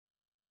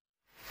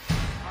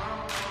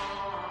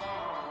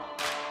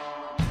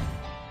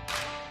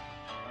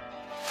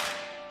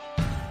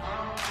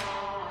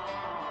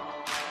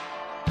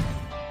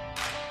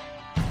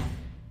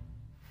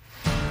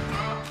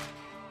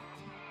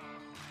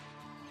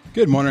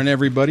Good morning,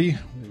 everybody.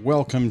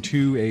 Welcome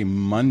to a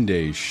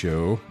Monday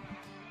show.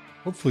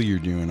 Hopefully you're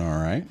doing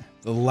all right.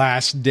 The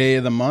last day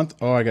of the month.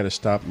 Oh, I got to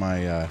stop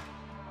my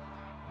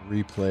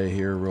replay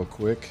here real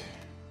quick.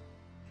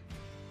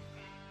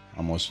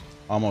 Almost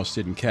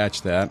didn't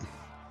catch that.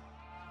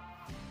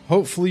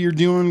 Hopefully you're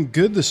doing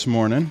good this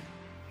morning.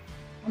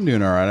 I'm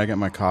doing all right. I got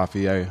my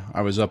coffee.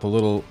 I was up a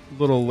little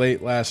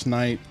late last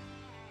night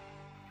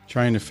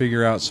trying to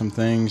figure out some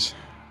things.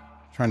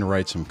 Trying to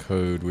write some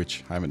code,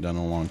 which I haven't done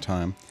in a long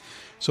time.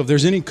 So if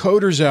there's any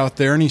coders out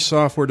there, any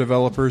software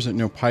developers that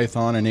know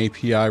Python and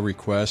API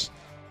requests,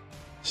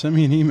 send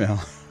me an email.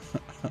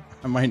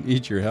 I might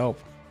need your help.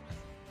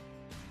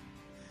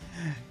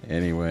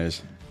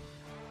 Anyways.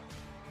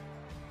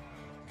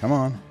 Come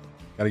on.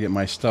 Got to get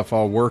my stuff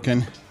all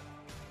working.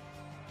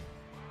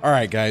 All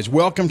right, guys.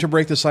 Welcome to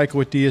Break the Cycle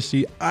with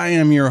DSD. I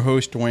am your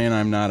host, Dwayne.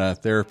 I'm not a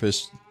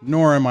therapist,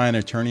 nor am I an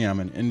attorney. I'm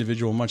an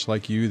individual much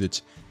like you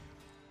that's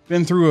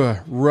been through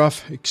a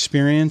rough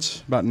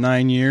experience, about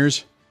 9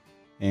 years,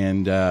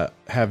 and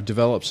have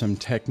developed some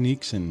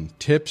techniques and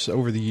tips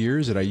over the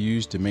years that I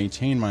use to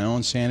maintain my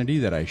own sanity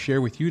that I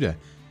share with you to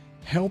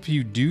help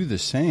you do the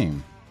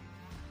same.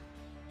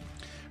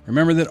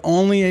 Remember that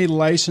only a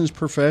licensed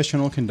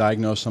professional can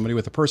diagnose somebody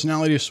with a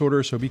personality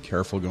disorder, so be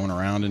careful going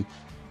around and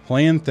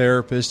playing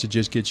therapist. It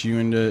just gets you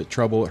into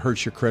trouble. It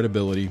hurts your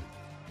credibility,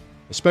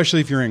 especially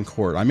if you're in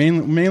court. I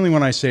mean, mainly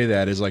when I say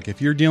that is like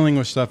if you're dealing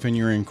with stuff and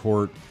you're in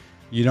court,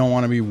 you don't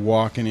want to be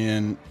walking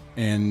in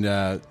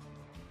and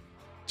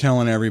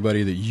telling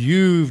everybody that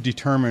you've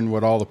determined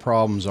what all the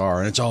problems are,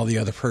 and it's all the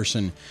other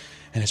person,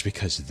 and it's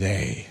because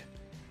they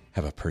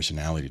have a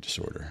personality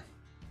disorder.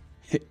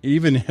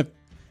 Even if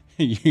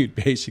you'd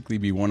basically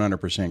be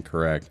 100%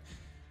 correct,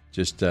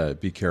 just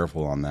be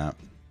careful on that.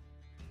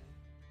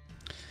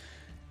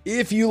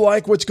 If you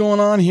like what's going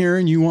on here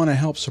and you want to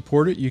help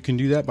support it, you can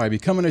do that by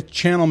becoming a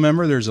channel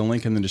member. There's a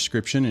link in the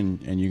description,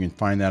 and you can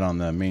find that on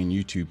the main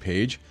YouTube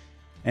page.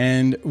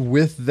 And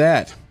with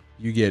that,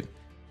 you get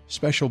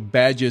special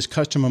badges,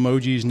 custom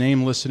emojis,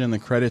 name listed in the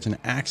credits, and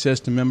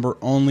access to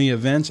member-only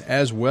events,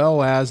 as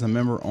well as the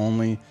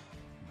member-only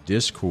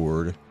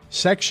Discord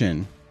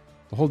section.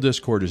 The whole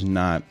Discord is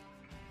not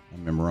a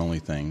member-only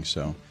thing,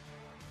 so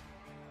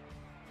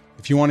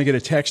if you want to get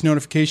a text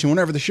notification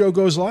whenever the show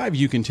goes live,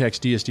 you can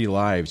text DSD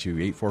Live to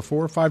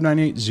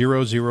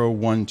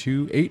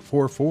 844-598-0012,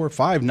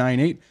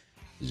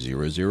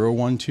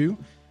 844-598-0012.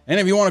 And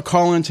if you want to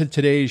call into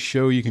today's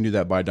show, you can do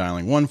that by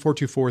dialing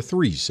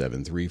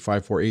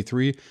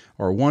 1-424-373-5483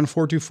 or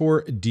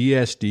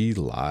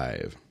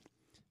 1-424-DSD-LIVE.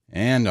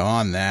 And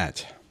on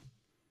that,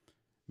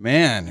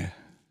 man,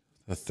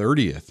 the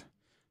 30th,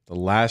 the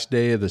last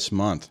day of this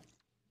month.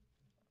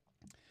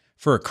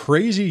 For a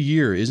crazy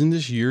year, isn't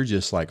this year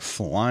just like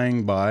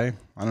flying by?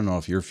 I don't know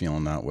if you're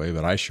feeling that way,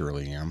 but I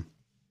surely am.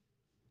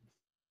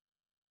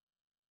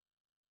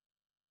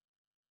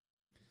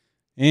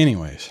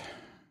 Anyways,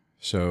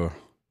 so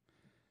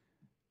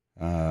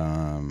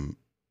I'm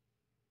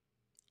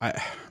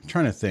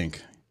trying to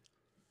think.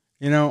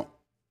 You know,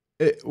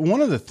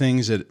 one of the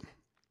things that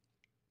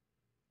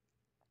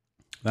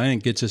I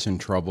think gets us in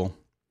trouble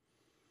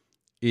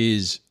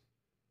is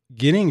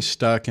getting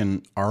stuck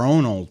in our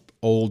own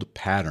old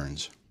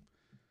patterns.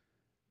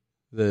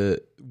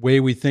 The way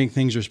we think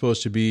things are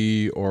supposed to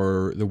be,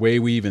 or the way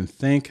we even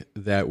think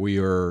that we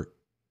are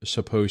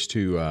supposed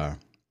to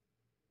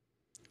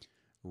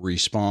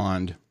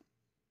respond.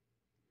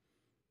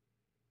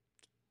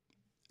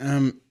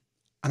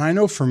 And I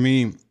know for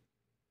me,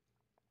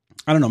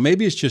 I don't know,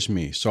 maybe it's just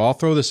me. So I'll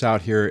throw this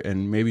out here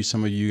and maybe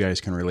some of you guys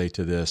can relate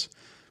to this.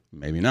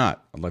 Maybe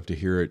not. I'd love to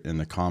hear it in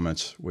the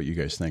comments, what you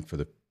guys think for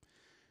the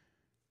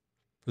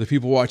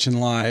people watching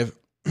live.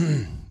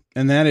 And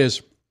that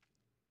is,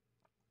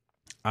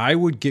 I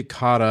would get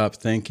caught up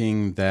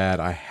thinking that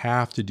I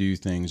have to do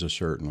things a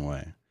certain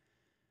way.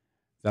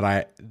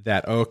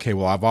 Okay,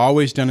 well, I've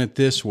always done it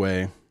this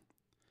way,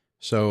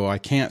 so I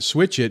can't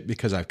switch it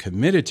because I've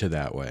committed to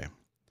that way.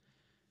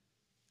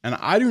 And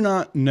I do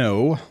not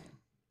know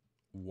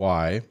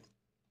why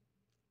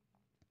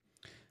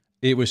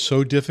it was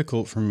so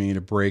difficult for me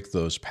to break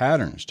those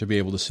patterns, to be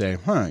able to say,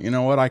 you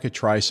know what, I could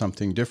try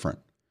something different.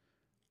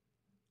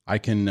 I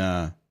can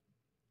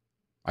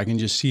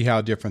just see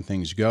how different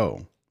things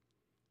go.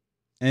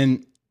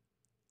 And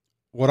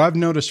what I've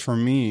noticed for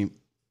me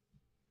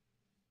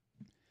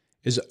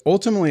is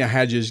ultimately I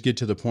had to just get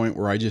to the point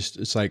where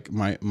it's like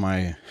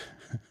my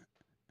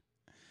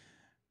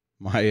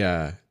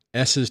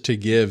S's to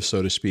give,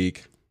 so to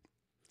speak,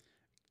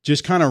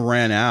 just kind of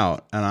ran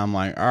out. And I'm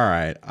like, all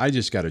right, I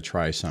just got to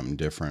try something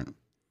different.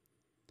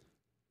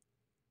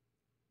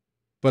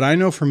 But I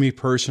know for me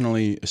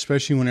personally,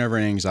 especially whenever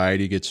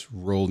anxiety gets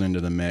rolled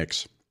into the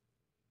mix,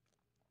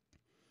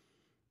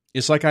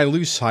 it's like I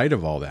lose sight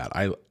of all that.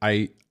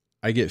 I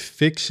get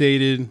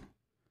fixated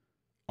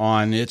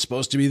on it's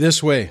supposed to be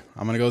this way.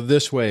 I'm going to go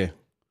this way.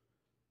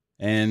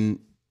 And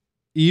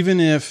even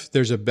if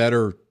there's a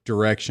better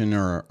direction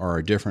or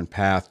a different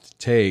path to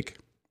take,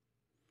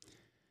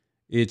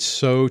 it's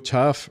so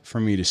tough for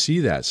me to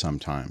see that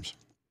sometimes.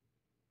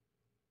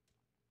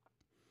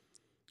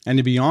 And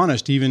to be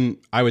honest, even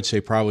I would say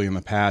probably in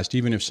the past,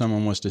 even if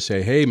someone was to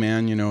say, "Hey,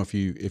 man, if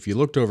you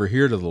looked over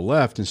here to the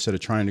left instead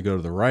of trying to go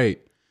to the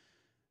right,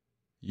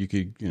 you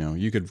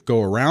could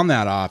go around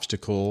that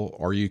obstacle,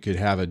 or you could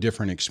have a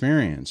different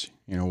experience.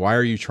 Why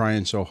are you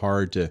trying so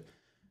hard to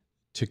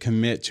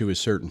commit to a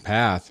certain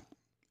path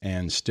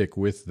and stick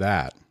with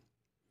that?"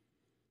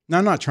 Now,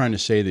 I'm not trying to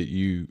say that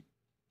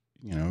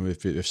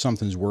if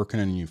something's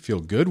working and you feel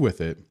good with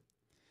it,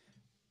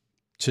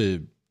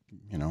 to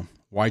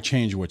why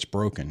change what's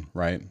broken,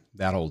 right?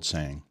 That old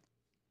saying.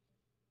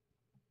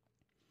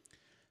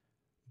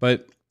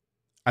 But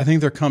I think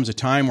there comes a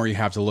time where you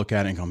have to look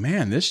at it and go,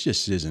 man, this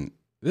isn't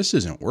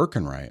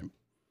working right.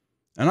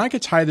 And I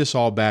could tie this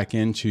all back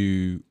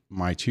into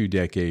my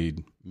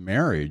 2-decade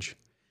marriage.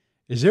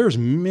 There's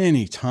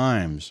many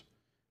times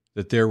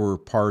that there were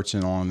parts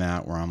and on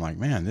that where I'm like,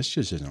 man, this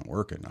just isn't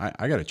working.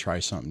 I got to try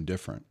something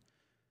different.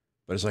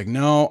 But it's like,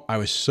 no, I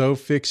was so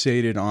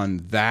fixated on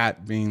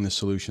that being the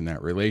solution,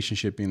 that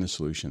relationship being the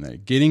solution,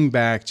 that getting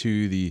back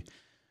to the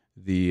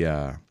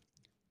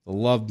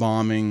love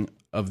bombing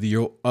of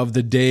the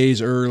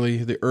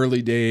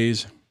early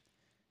days,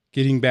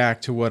 getting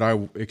back to what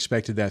I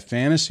expected that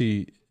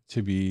fantasy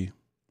to be.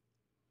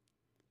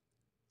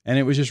 And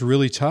it was just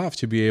really tough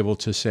to be able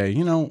to say,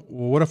 well,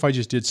 what if I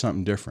just did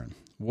something different?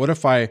 What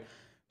if I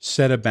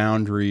set a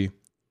boundary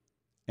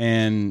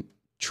and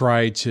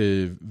try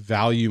to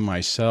value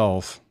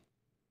myself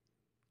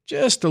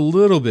just a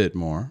little bit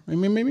more? I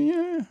mean,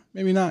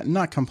 maybe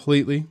not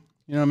completely.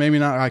 Maybe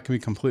not. I can be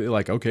completely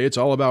like, okay, it's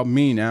all about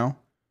me now.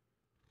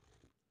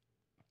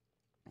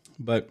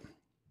 But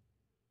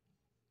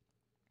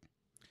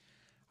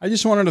I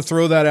just wanted to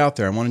throw that out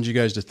there. I wanted you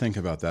guys to think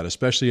about that,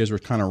 especially as we're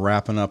kind of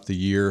wrapping up the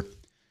year.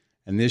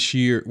 And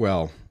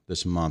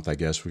this month, I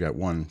guess, we got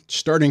one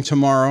starting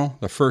tomorrow,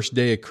 the first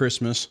day of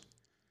Christmas.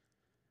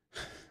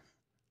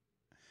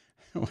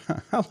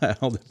 How the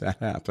hell did that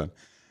happen?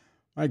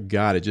 My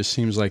God, it just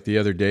seems like the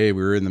other day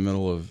we were in the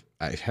middle of,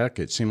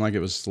 it seemed like it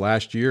was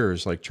last year. It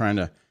was like trying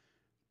to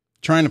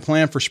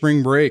plan for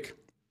spring break.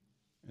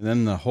 And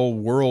then the whole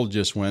world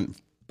just kind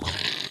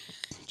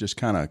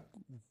of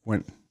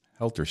went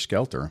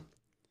helter-skelter.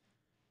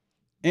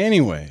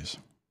 Anyways.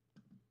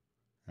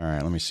 All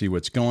right, let me see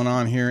what's going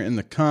on here in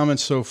the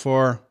comments so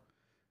far.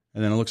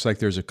 And then it looks like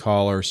there's a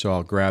caller, so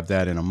I'll grab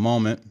that in a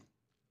moment.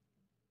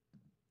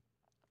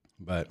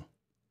 But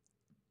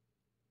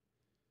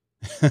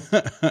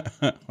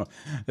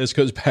this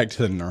goes back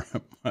to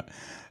the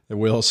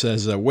Will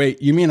says, wait,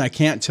 you mean I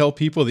can't tell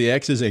people the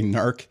ex is a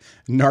narkety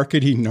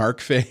narc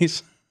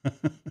face?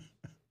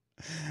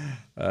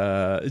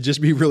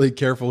 Just be really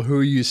careful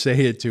who you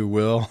say it to,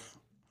 Will.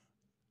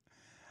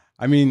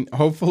 I mean,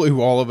 hopefully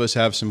all of us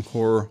have some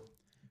core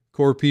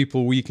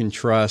people we can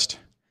trust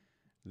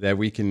that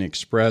we can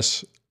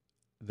express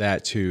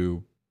that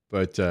to.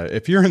 But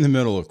if you're in the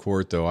middle of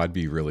court, though, I'd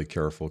be really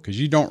careful because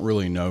you don't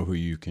really know who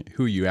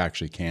you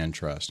actually can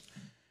trust.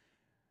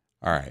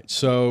 All right.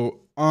 So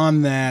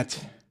on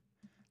that,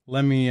 I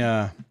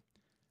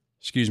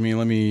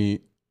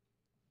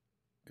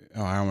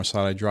almost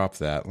thought I dropped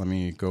that. Let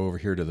me go over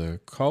here to the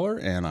caller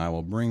and I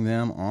will bring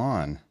them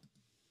on.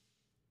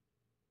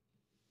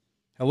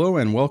 Hello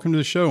and welcome to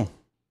the show.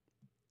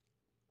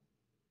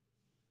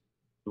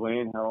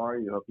 Dwayne, how are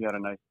you? Hope you had a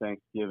nice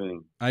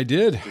Thanksgiving. I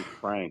did. This is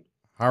Frank.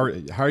 How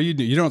are you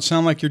doing? You don't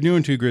sound like you're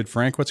doing too good,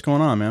 Frank. What's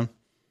going on, man?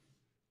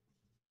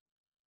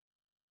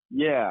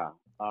 Yeah.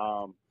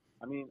 I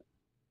mean,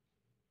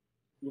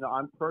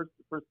 first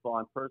of all,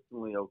 I'm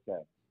personally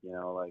okay.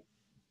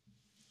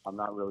 I'm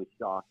not really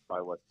shocked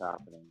by what's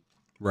happening.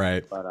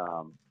 Right. But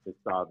it's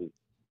obviously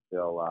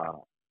still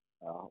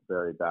a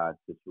very bad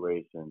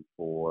situation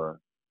for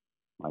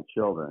my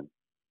children.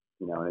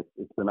 And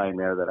it's the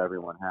nightmare that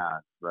everyone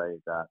has, right?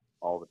 That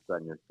all of a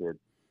sudden your kids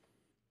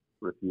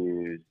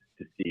refuse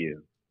to see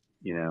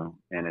you,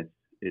 and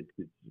it's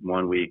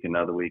 1 week,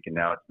 another week, and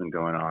now it's been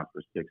going on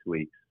for 6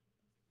 weeks.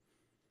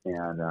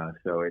 And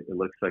so it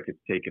looks like it's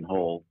taken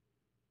hold,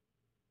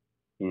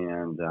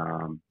 and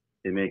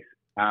it makes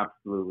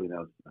absolutely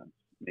no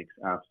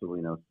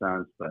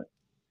sense. But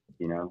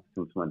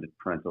since when did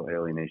parental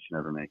alienation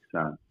ever make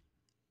sense?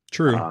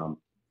 True.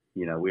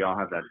 We all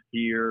have that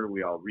fear.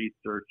 We all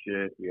research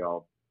it. We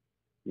all,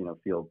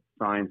 feel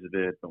signs of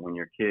it. But when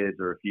your kids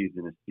are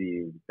refusing to see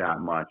you that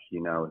much,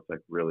 it's like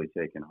really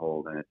taking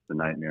hold, and it's the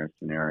nightmare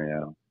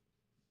scenario.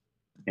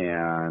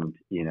 And,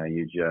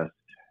 you just,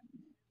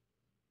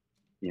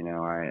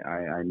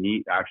 I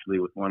meet actually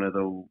with one of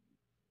the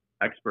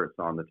experts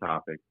on the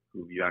topic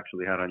who you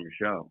actually had on your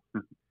show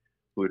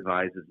who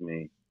advises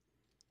me.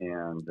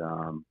 And,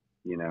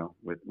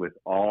 with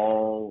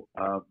all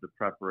of the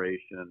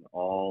preparation,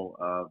 all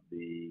of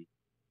the,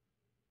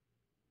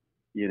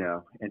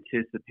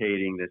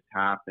 anticipating this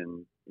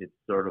happen, it's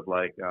sort of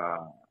like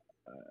a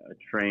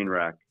train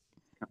wreck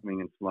coming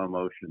in slow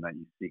motion that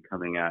you see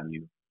coming at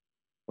you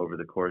over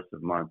the course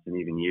of months and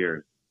even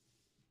years.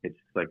 It's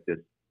like this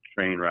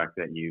train wreck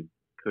that you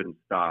couldn't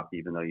stop,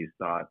 even though you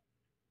saw it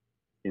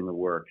in the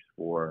works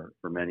for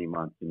many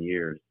months and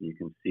years. You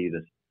can see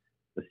this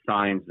the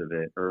signs of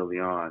it early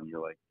on.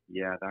 You're like,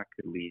 yeah, that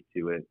could lead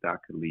to it.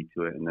 That could lead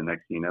to it. And the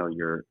next thing you know,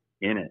 you're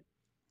in it.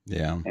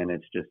 Yeah. And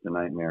it's just a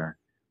nightmare,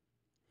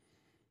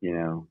 you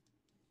know,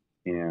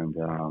 and,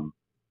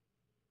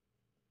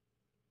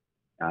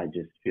 I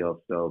just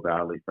feel so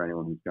badly for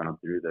anyone who's gone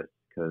through this,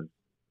 because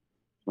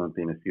it's one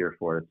thing to fear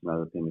for it. It's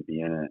another thing to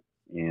be in it.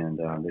 And,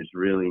 there's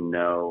really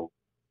no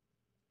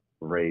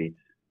great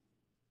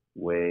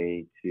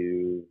way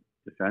to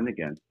defend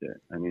against it.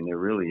 I mean, there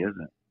really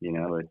isn't, you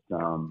know,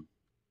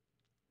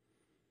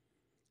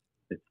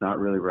 it's not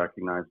really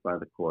recognized by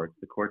the courts.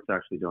 The courts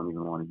actually don't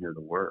even want to hear the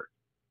word.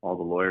 All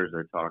the lawyers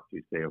I talk to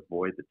say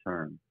avoid the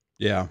term.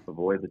 Yeah.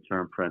 Avoid the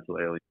term parental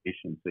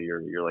alienation. So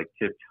you're like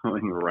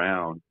tiptoeing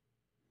around,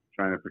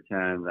 trying to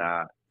pretend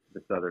that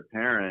this other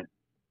parent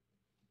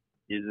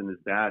isn't as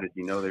bad as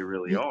you know they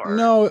really are.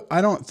 No,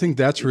 I don't think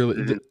that's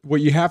really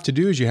what you have to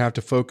do. Is you have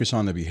to focus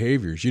on the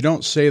behaviors. You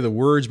don't say the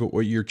words, but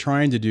what you're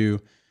trying to do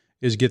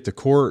is get the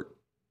court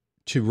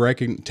to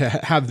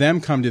have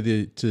them come to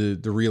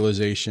the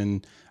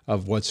realization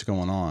of what's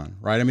going on,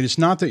 right? I mean, it's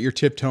not that you're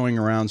tiptoeing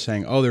around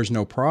saying, "Oh, there's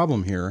no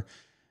problem here,"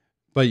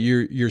 but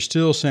you're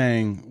still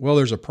saying, "Well,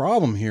 there's a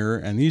problem here,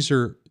 and these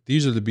are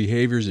the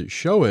behaviors that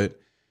show it."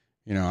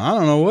 You know, I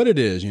don't know what it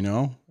is, you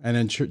know, and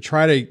then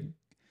try to.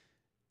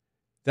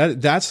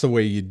 That's the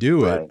way you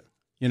do it. Right.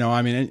 You know,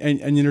 I mean,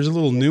 and there's a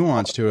little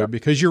nuance to it,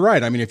 because you're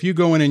right. I mean, if you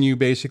go in and you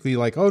basically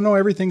like, oh no,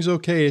 everything's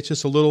okay. It's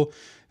just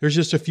there's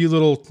just a few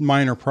little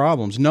minor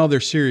problems. No, they're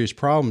serious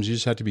problems. You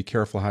just have to be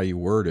careful how you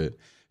word it.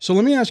 So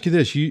let me ask you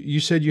this. You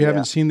said you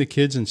haven't seen the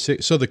kids in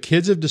so the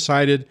kids have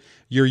decided,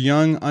 your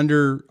young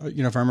under,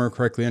 you know, if I remember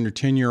correctly, under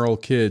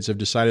 10-year-old kids have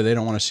decided they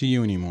don't want to see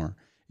you anymore,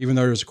 even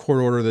though there's a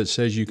court order that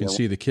says you can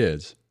see the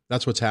kids.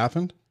 That's what's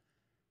happened?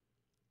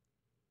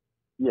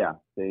 Yeah,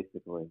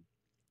 basically.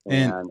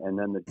 And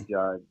then the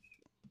judge,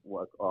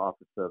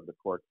 officer of the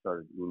court,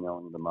 started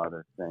emailing the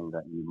mother saying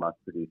that you must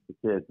produce the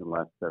kids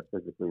unless they're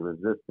physically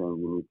resisting.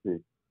 You need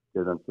to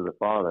give them to the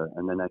father.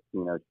 And the next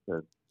thing you know, she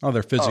says, "Oh,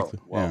 they're physically,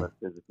 they're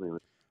physically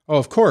resisting." Oh,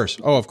 of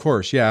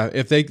course, yeah.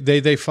 If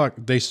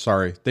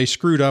they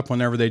screwed up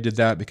whenever they did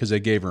that, because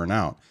they gave her an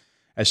out.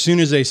 As soon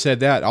as they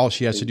said that, all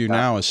she has to do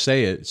now is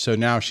say it. So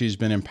now she's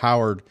been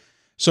empowered.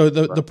 So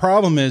the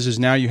problem is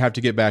now you have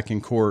to get back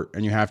in court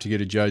and you have to get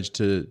a judge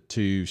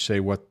to say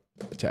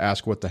to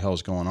ask what the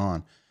hell's going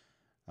on.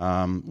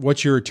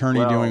 What's your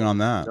attorney doing on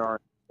that?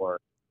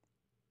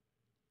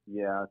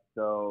 Yeah,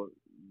 so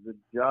the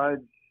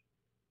judge,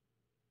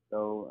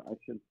 I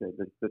should say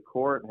the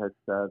court has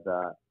said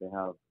that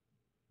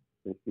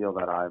they feel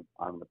that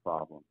I'm the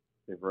problem.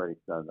 They've already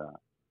said that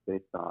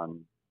based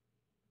on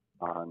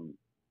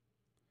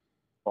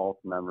false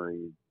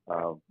memories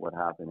of what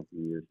happened a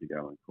few years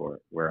ago in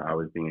court, where I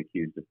was being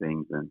accused of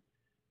things, and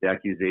the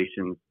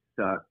accusations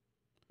stuck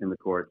in the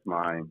court's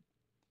mind.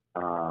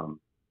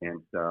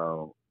 And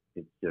so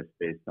it's just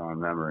based on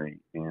memory.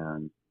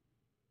 And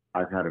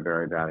I've had a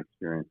very bad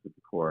experience with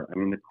the court. I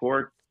mean, the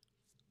courts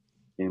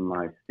in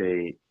my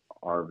state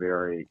are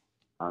very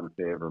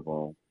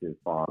unfavorable to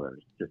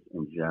fathers, just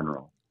in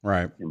general.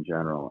 Right. In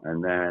general.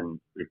 And then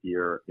if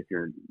you're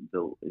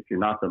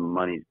not the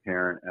money's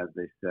parent, as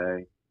they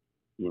say,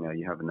 you know,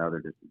 you have another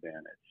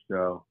disadvantage.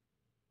 So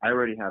I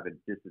already have a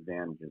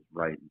disadvantage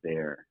right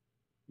there,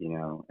 you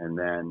know, and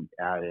then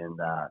add in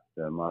that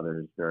the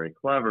mother is very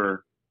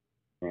clever,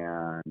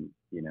 and,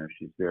 you know,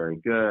 she's very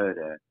good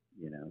at,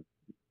 you know,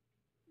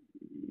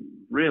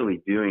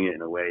 really doing it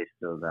in a way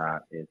so that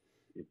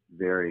it's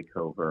very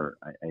covert.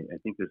 I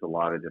think there's a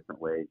lot of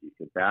different ways you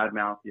could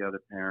badmouth the other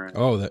parent.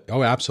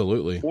 Oh,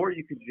 absolutely. Or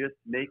you could just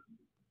make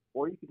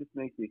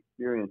the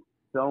experience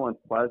so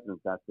unpleasant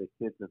that the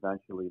kids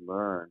eventually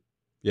learn.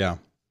 Yeah.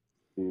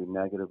 To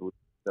negatively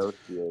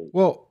associate.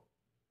 Well,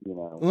 you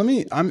know,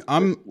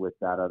 I'm with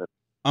that other.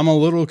 I'm a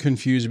little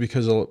confused,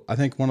 because I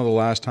think one of the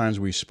last times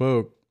we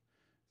spoke,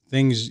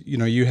 things, you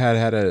know, you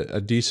had a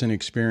decent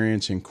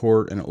experience in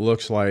court, and it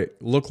looked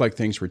like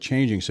things were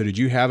changing. So did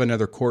you have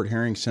another court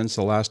hearing since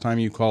the last time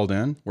you called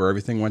in, where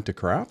everything went to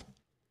crap?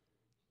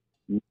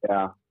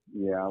 Yeah.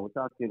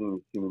 Without getting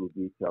into too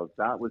many details,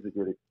 that was a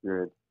good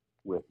experience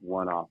with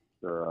one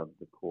officer of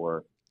the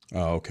court.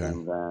 Oh, okay.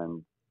 And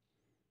then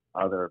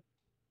other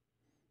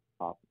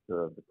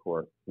officer of the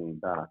court came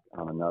back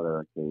on another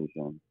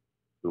occasion,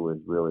 who was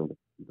really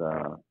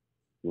the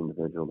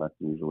individual that's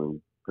usually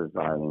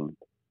presiding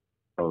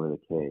over the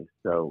case.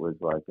 So it was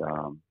like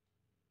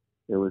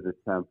it was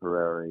a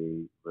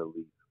temporary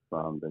relief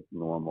from the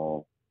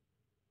normal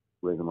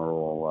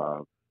rigmarole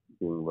of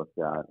being looked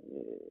at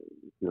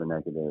through a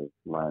negative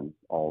lens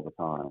all the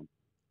time.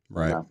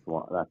 Right.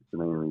 That's the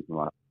main reason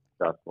why I was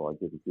successful. I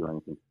didn't do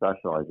anything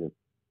special. I just,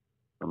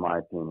 in my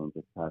opinion,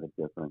 just had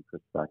a different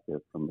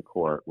perspective from the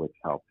court, which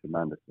helped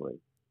tremendously.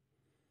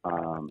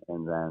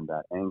 And then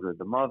that angered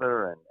the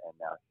mother, and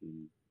now she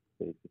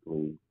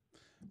basically.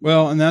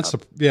 Well, and that's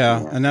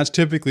and that's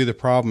typically the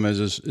problem is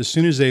as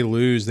soon as they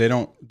lose, they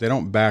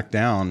don't back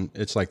down.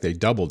 It's like they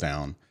double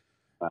down.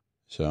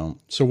 So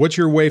what's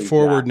your way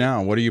forward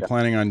now? What are you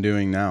planning on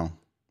doing now?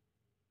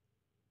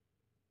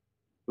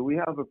 So we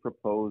have a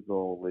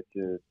proposal, which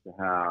is to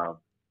have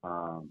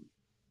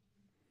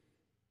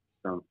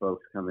some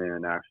folks come in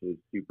and actually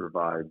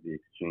supervise the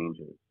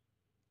exchanges.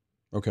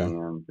 Okay.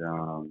 And,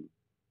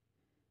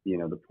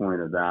 the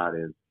point of that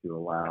is to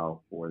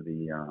allow for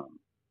the,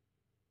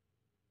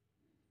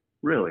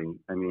 really,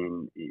 I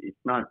mean, it's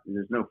not,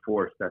 there's no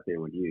force that they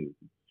would use.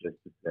 It's just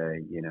to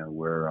say,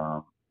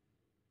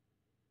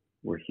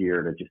 we're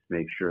here to just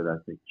make sure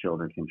that the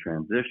children can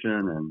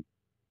transition. And,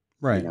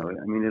 Right.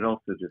 I mean, it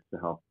also just to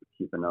help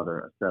keep a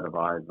set of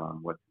eyes on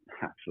what's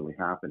actually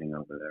happening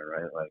over there,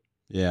 right? Like,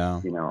 Yeah.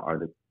 are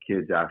the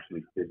kids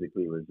actually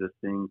physically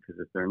resisting?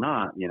 Because if they're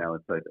not,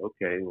 it's like,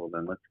 okay, well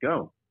then let's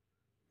go.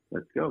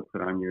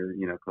 Put on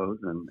your, clothes,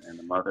 and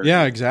the mother.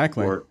 Yeah,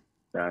 exactly. Support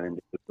that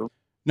individual.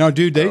 No,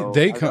 dude,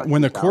 they So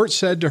when the court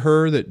said to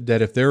her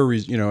that if they're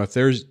if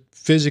there's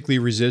physically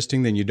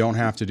resisting, then you don't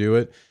have to do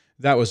it.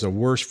 That was the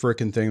worst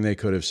frickin' thing they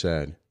could have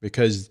said,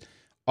 because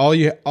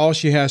all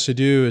she has to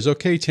do is,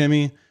 okay,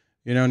 Timmy,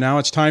 now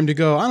it's time to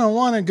go. I don't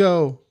want to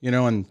go,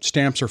 and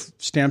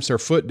stamps their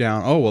foot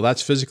down. Oh, well,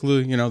 that's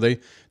physically,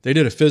 they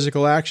did a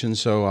physical action.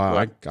 So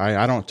Right.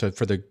 I don't,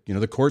 for the,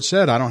 the court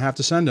said I don't have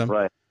to send them.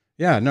 Right.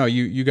 Yeah, no,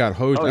 you got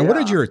hosed. Oh, and what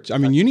did yeah.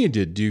 you need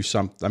to do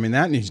something. I mean,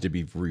 that needs to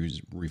be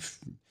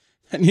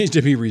that needs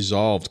to be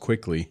resolved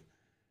quickly.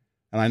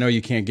 And I know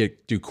you can't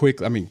do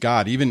quickly. I mean,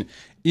 God, even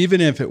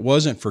if it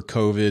wasn't for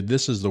COVID,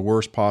 this is the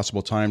worst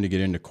possible time to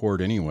get into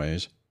court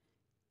anyways.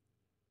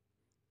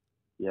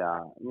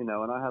 Yeah,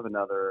 and I have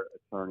another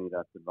attorney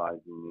that's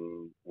advising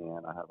me,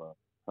 and I have a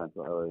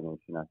parental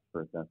alienation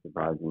expert that's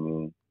advising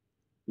me,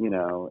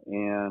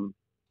 and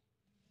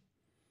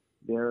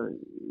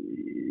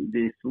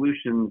the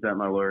solutions that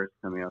my lawyer's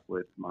coming up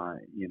with,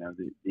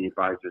 the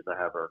advisors I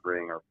have are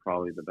agreeing are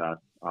probably the best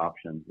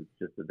options. It's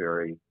just a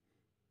very,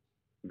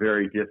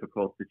 very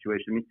difficult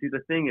situation. I mean, see,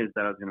 the thing is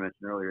that I was going to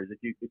mention earlier is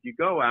if you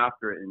go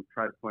after it and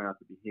try to point out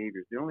the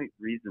behaviors, the only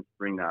reason to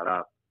bring that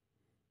up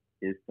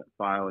is to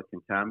file a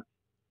contempt.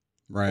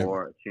 Right.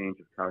 Or a change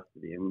of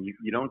custody. I mean,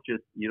 you don't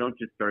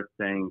just start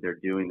saying they're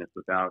doing this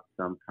without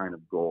some kind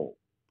of goal.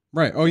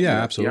 Right. Oh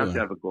yeah, absolutely. You have to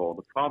have a goal.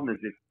 The problem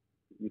is if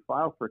you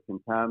file for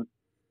contempt,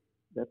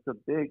 that's a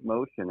big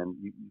motion, and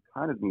you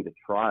kind of need a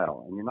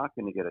trial, and you're not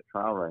going to get a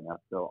trial right now.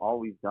 So all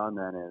we've done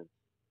then is,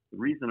 the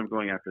reason I'm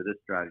going after this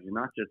strategy,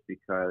 not just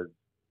because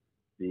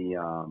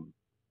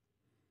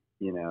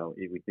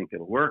we think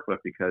it'll work, but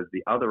because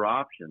the other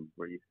options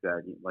where you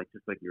said,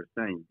 just like you were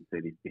saying, you can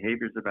say these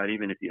behaviors are bad,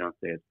 even if you don't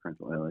say it's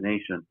parental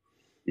alienation.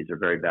 These are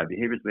very bad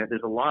behaviors.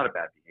 There's a lot of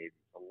bad behaviors,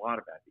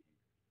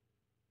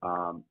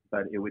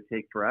 but it would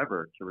take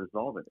forever to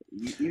resolve it,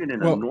 even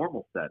in a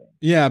normal setting.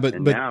 Yeah,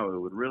 but now it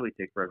would really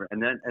take forever.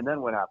 And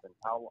then what happens?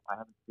 I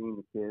haven't seen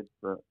the kids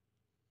for.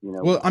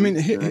 Well, I mean,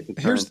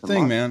 here's the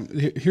thing, man.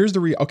 Here's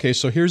the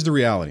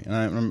reality,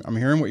 and I'm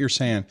hearing what you're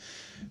saying.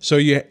 So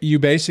you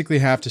basically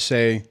have to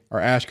say or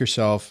ask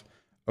yourself,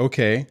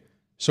 okay,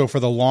 so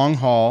for the long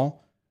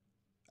haul,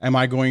 am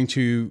I going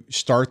to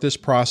start this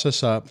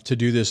process up to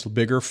do this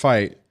bigger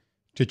fight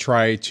to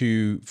try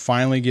to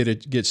finally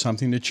get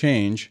something to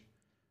change,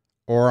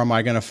 or am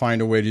I going to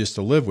find a way just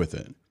to live with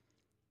it?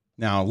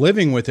 Now,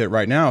 living with it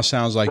right now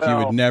sounds like you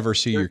would never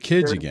see your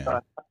kids again.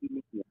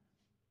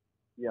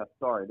 Yeah,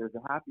 sorry. There's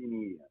a happy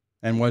medium.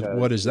 And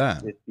what is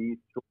that? If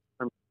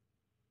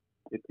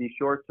these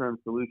short-term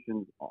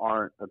solutions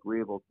aren't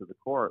agreeable to the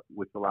court,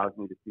 which allows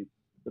me to see,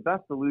 the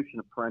best solution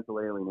of parental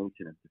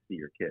alienation is to see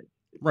your kids.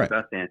 It's right. The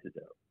best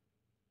antidote.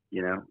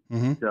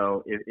 Mm-hmm.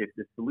 So if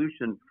the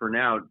solution for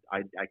now,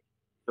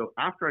 so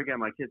after I get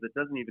my kids, it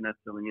doesn't even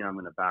necessarily mean I'm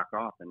going to back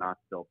off and not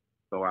still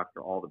go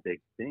after all the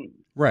big things.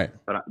 Right.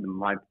 But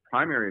my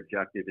primary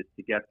objective is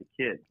to get the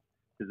kids,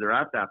 because they're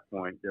at that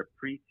point, they're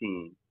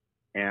preteen.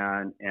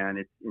 And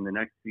it's in the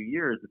next few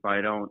years,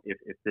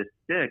 if this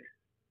sticks,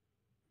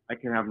 I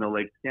can have no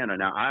leg to stand on.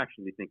 Now, I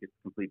actually think it's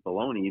complete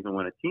baloney, even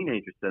when a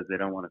teenager says they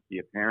don't want to see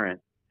a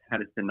parent that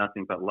has been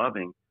nothing but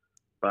loving.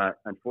 But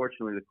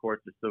unfortunately, the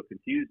courts are so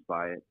confused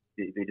by it,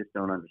 they just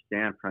don't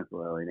understand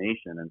parental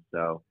alienation. And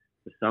so,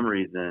 for some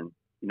reason,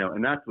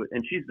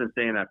 and she's been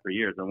saying that for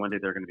years. And one day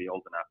they're going to be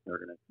old enough, and they're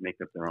going to make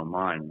up their own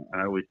mind.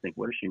 And I always think,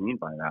 what does she mean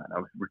by that?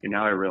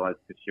 Now I realize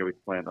because she always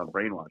planned on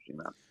brainwashing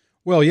them.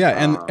 Well,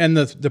 yeah, and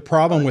the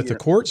problem with the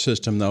court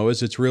system, though,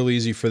 is it's real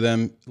easy for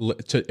them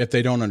to, if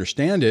they don't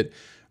understand it,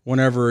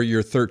 whenever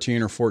your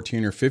 13 or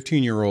 14 or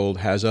 15-year-old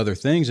has other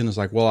things and it's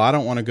like, well, I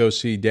don't want to go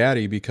see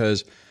daddy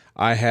because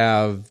I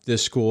have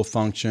this school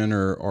function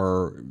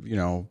or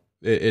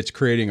it's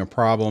creating a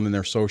problem in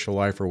their social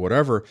life or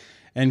whatever.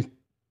 And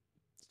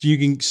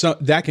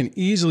that can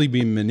easily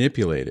be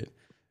manipulated.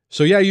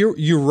 So yeah,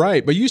 you're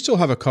right, but you still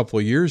have a couple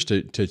of years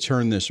to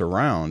turn this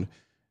around.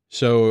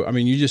 So, I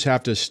mean, you just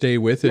have to stay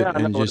with it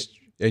and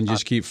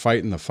just keep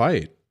fighting the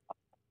fight.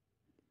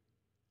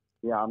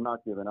 Yeah, I'm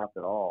not giving up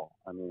at all.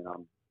 I mean,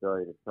 I'm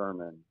very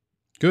determined.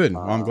 Good.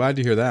 Well, I'm glad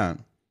to hear that.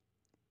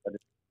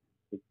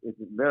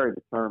 It's very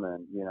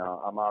determined.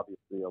 I'm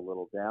obviously a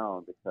little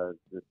down because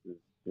this is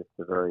just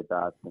a very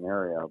bad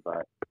scenario,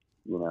 but,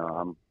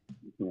 I'm,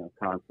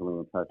 constantly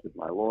in touch with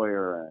my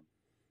lawyer, and,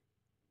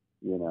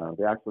 You know,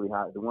 they actually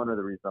had, one of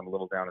the reasons I'm a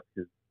little down is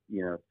because,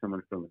 you know,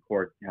 someone from the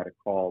court had a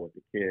call with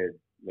the kids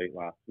late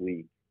last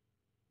week.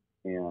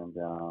 And,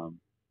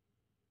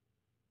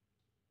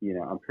 you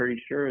know, I'm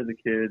pretty sure the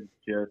kids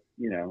just,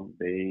 you know,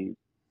 they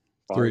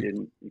probably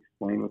didn't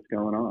explain what's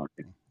going on.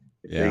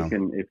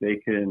 If they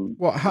can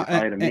well,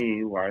 lie to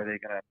me, why are they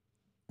going to?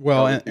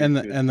 Well, and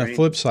the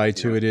flip side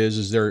to it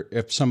is there,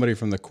 if somebody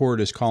from the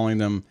court is calling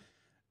them,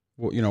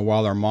 you know,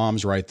 while their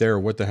mom's right there,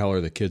 what the hell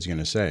are the kids going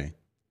to say?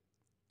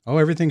 Oh,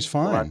 everything's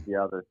fine. Well, that's the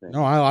other thing.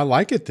 No, I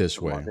like it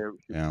this way.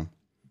 Yeah.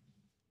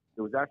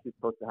 It was actually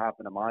supposed to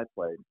happen at my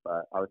place,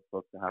 but I was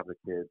supposed to have the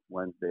kids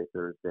Wednesday,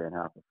 Thursday, and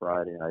half of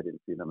Friday, and I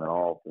didn't see them at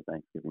all for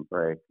Thanksgiving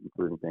break,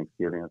 including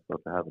Thanksgiving. I was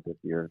supposed to have it this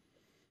year,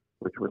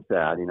 which was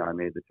sad. You know, I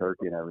made the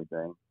turkey and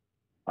everything.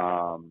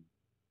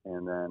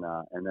 And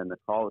then the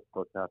call was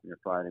supposed to happen on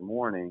Friday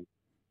morning,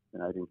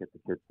 and I didn't get the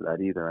kids for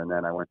that either. And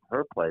then I went to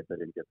her place. I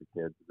didn't get the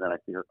kids. And then I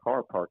see her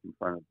car parked in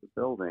front of the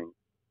building,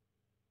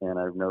 and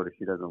I've noticed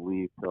she doesn't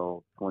leave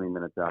till 20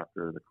 minutes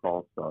after the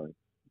call starts.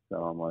 So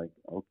I'm like,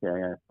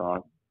 okay, I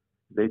thought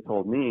they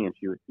told me, and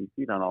she was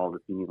CC'd on all of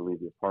this, you need to leave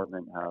the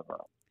apartment and have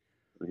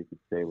so you can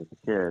stay with the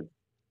kids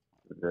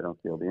so they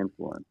don't feel the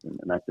influence. And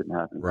that didn't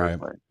happen in her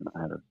place. And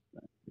I had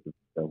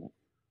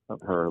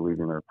of her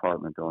leaving her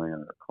apartment, going in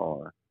her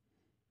car,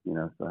 you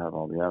know, so I have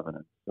all the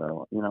evidence.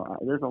 So, you know,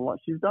 there's a lot,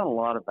 she's done a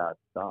lot of bad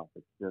stuff.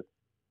 It's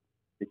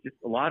just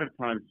a lot of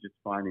times just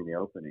finding the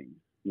openings,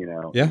 you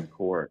know, in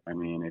court. I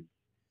mean, it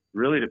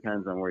really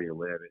depends on where you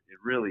live. It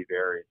really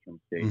varies from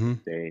state to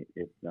state.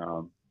 It's,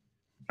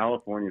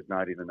 California's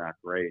not even that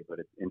great, but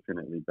it's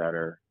infinitely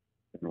better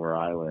than where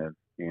I live.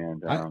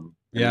 And, and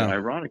the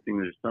ironic thing,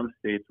 there's some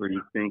states where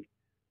you think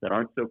that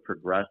aren't so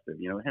progressive.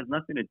 You know, it has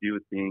nothing to do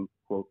with being,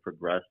 quote,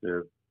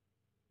 progressive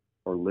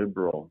or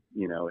liberal.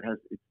 You know,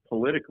 it's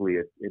politically,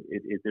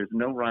 there's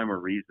no rhyme or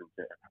reason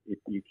to it.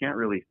 You can't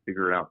really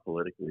figure it out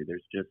politically.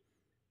 There's just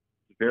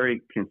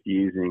very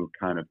confusing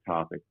kind of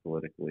topic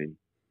politically.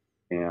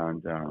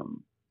 And,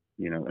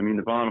 you know, I mean,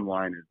 the bottom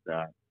line is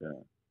that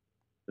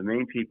the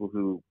main people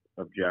who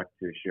object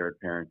to shared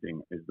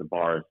parenting is the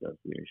Bar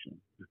Association.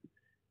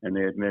 And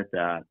they admit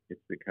that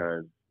it's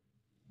because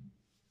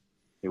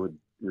it would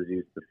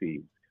reduce the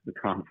fees. The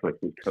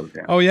conflict would go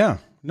down. Oh, yeah.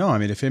 No, I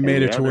mean, if it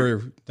made it to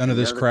where none of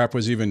this crap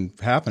was even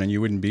happening,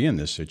 you wouldn't be in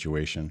this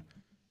situation.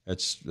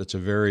 That's a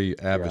very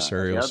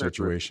adversarial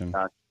situation.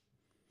 The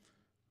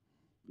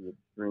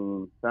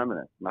extreme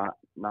feminists.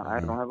 I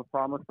don't have a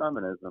problem with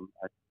feminism.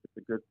 It's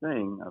a good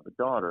thing. I have a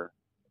daughter.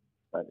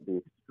 But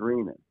the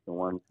extremists, the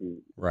ones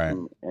who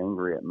seem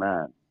angry at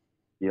men,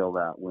 feel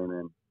that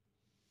women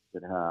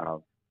should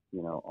have,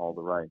 you know, all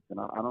the rights. And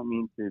I don't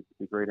mean to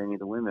degrade any of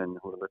the women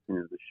who are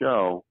listening to the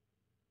show,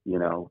 you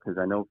know, because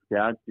I know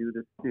dads do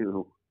this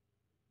too.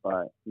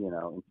 But, you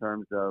know, in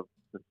terms of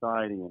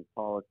society and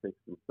politics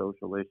and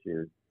social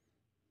issues,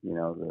 you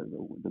know,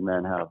 the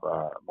men have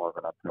more of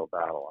an uphill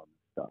battle on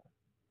this stuff.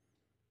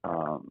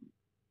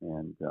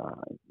 And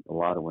a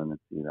lot of women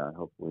see that.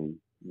 Hopefully,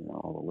 you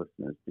know, all the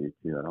listeners do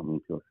too. I don't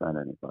mean to offend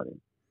anybody,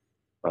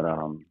 but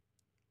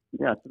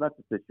yeah. So that's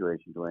the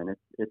situation, Dwayne.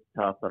 It's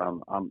tough, but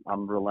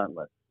I'm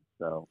relentless.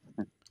 So.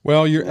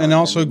 Well, and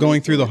also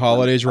going through the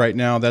holidays right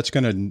now, that's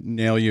going to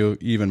nail you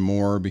even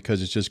more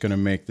because it's just going to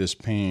make this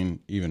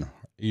pain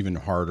even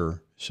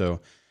harder.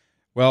 So,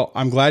 well,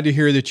 I'm glad to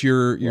hear that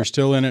you're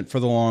still in it for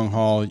the long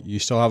haul. You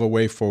still have a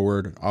way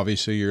forward.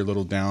 Obviously, you're a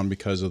little down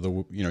because of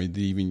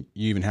you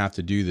even have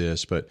to do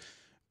this, but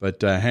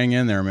hang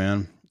in there,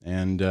 man.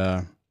 And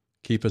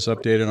keep us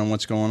updated on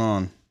what's going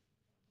on.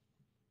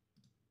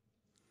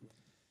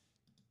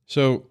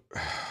 So,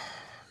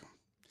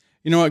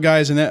 you know what,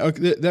 guys, and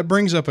that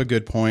brings up a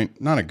good point.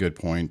 Not a good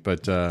point,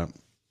 but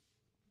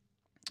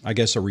I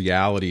guess a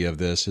reality of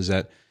this is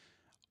that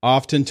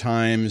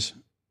oftentimes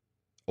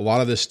a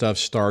lot of this stuff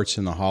starts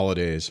in the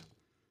holidays.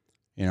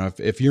 You know,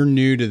 if you're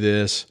new to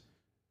this,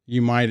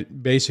 you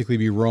might basically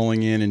be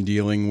rolling in and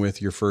dealing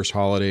with your first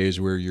holidays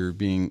where you're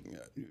being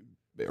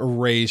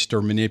erased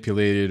or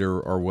manipulated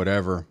or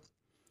whatever.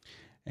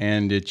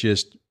 And it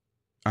just,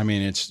 I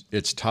mean,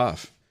 it's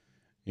tough,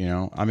 you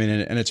know, I mean,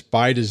 and it's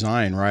by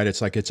design, right?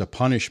 It's like, it's a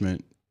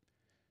punishment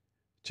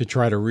to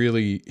try to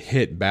really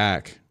hit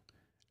back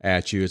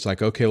at you. It's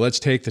like, okay, let's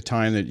take the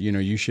time that, you know,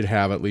 you should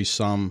have at least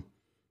some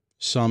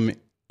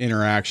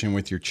interaction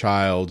with your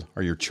child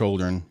or your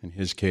children in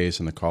his case,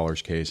 in the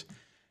caller's case.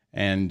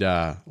 And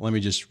let me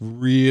just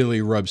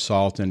really rub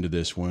salt into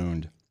this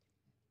wound.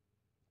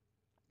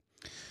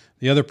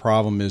 The other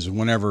problem is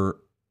whenever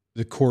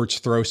the courts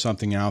throw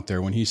something out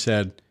there, when he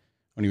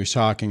was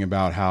talking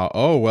about how,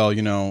 oh, well,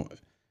 you know,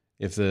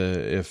 if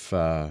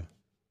they're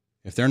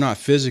not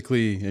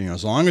physically, you know,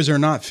 as long as they're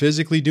not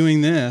physically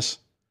doing this,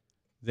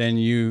 then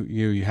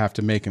you have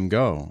to make them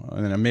go.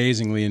 And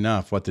amazingly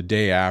enough, the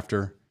day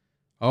after,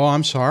 oh,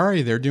 I'm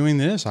sorry, they're doing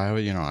this.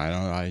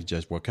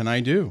 What can I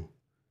do?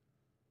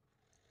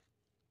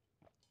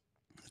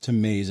 It's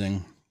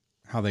amazing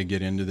how they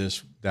get into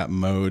that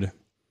mode.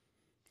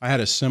 I had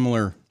a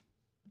similar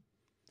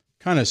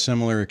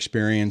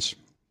experience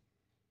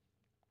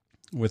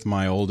with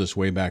my oldest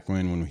way back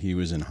when he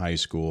was in high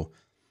school.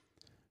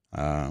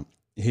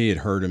 He had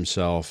hurt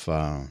himself.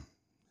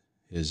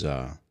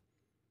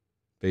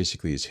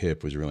 Basically his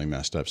hip was really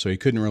messed up, so he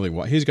couldn't really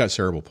walk. He's got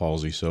cerebral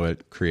palsy, so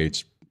it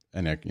creates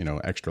an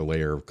extra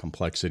layer of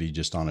complexity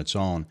just on its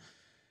own.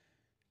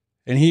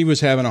 And he was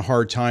having a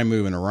hard time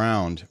moving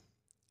around,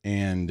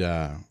 and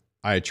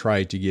I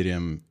tried to get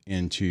him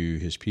into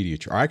his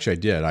pediatrician. Actually, I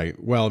did.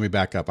 Let me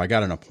back up. I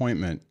got an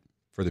appointment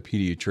for the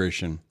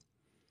pediatrician.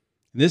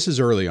 This is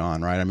early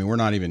on, right? I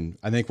mean,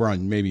 I think we're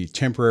on maybe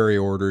temporary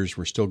orders.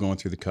 We're still going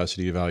through the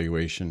custody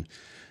evaluation.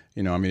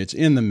 It's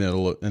in the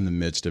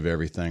midst of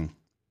everything.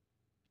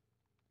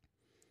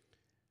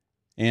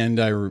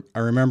 And I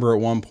remember at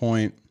one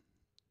point,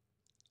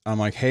 I'm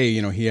like, hey,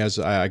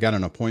 I got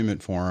an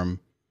appointment for him.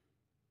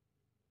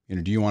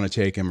 Do you want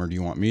to take him or do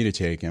you want me to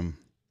take him?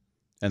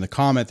 And the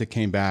comment that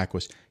came back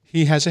was,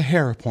 he has a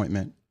hair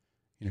appointment.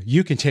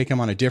 You can take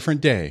him on a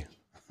different day.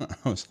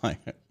 I was like,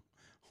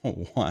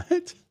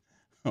 what?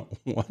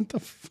 What the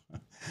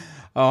fuck?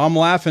 Oh, I'm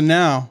laughing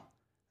now.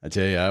 I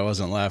tell you, I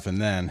wasn't laughing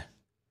then.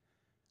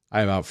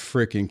 I about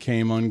freaking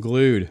came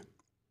unglued.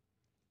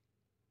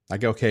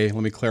 Like, okay,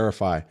 let me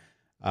clarify.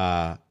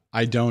 I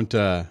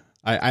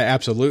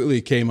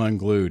absolutely came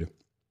unglued.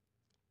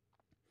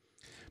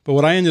 But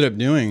what I ended up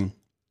doing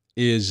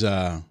is,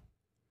 one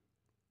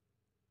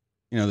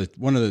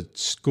of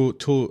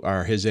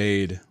the his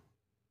aide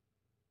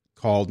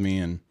called me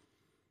and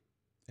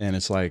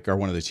it's like, or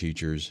one of the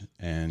teachers,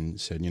 and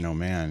said,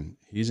 man,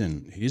 he's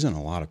in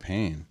a lot of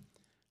pain.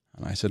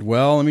 And I said,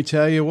 well, let me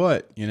tell you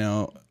what,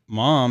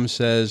 Mom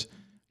says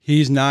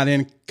he's not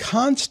in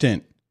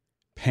constant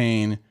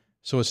pain,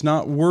 so it's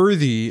not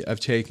worthy of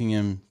taking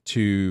him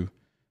to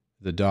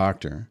the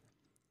doctor.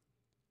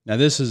 Now,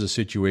 this is a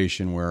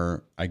situation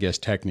where I guess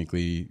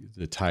technically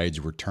the tides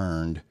were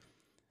turned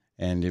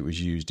and it was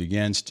used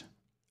against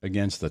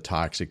the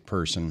toxic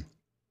person.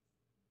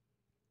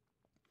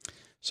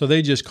 So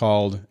they just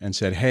called and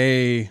said,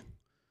 hey,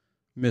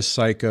 Miss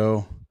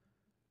Psycho,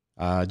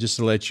 just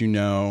to let you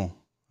know,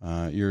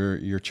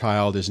 your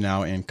child is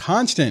now in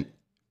constant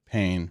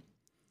pain.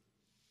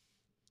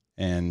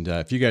 And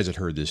if you guys had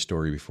heard this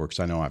story before, because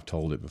I know I've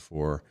told it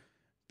before,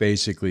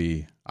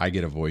 basically I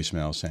get a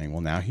voicemail saying,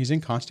 well, now he's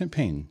in constant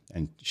pain.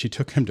 And she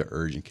took him to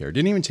urgent care.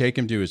 Didn't even take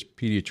him to his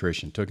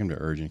pediatrician, took him to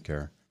urgent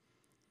care.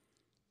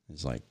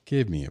 It's like,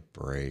 give me a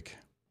break.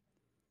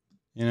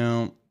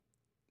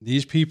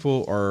 These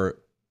people are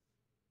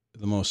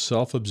the most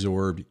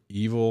self-absorbed,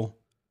 evil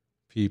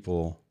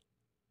people.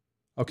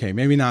 Okay,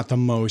 maybe not the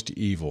most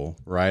evil,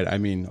 right? I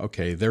mean,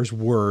 okay, there's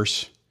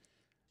worse.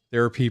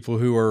 There are people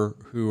who are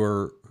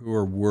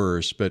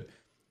worse, but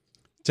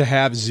to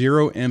have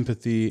zero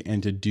empathy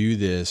and to do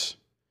this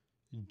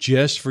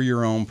just for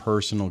your own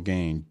personal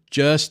gain,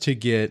 just to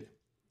get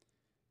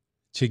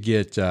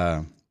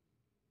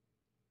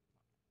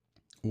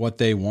what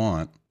they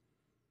want.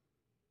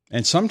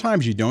 And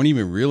sometimes you don't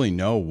even really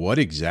know what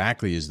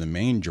exactly is the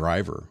main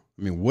driver.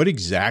 I mean, what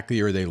exactly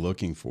are they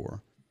looking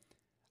for?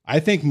 I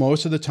think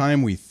most of the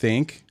time we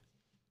think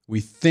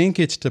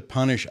it's to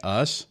punish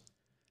us.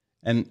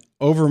 And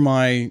over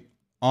my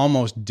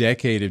almost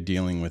decade of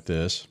dealing with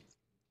this,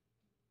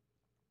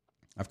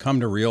 I've come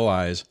to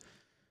realize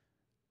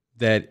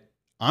that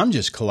I'm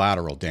just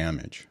collateral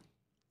damage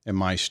in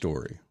my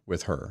story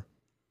with her.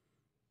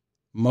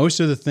 Most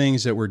of the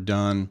things that were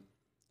done,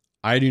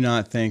 I do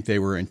not think they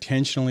were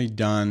intentionally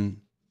done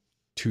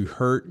to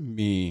hurt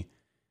me.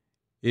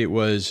 It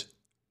was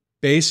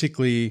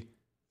basically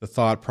the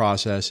thought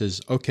process is,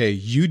 okay,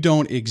 you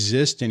don't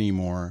exist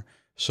anymore,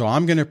 so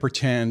I'm going to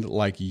pretend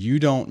like you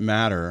don't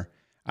matter,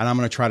 and I'm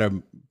going to try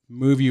to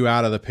move you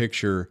out of the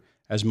picture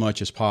as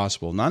much as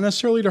possible. Not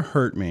necessarily to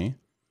hurt me,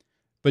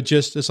 but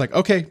just it's like,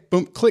 okay,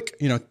 boom, click.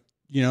 The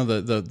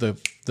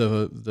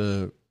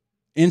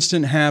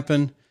instant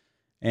happened,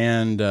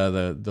 and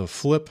the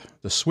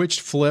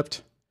switch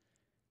flipped,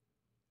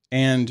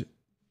 and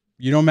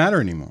you don't matter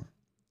anymore.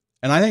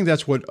 And I think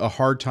that's what a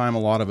hard time a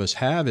lot of us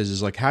have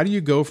is like, how do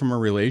you go from a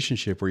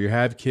relationship where you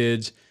have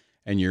kids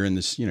and you're in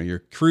this, you're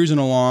cruising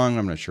along.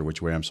 I'm not sure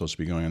which way I'm supposed to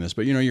be going on this,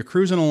 but you're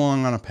cruising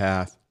along on a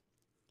path.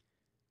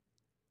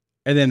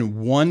 And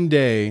then one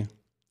day,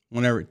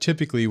 whenever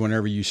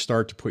you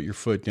start to put your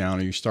foot down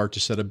or you start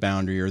to set a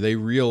boundary, or they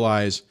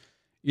realize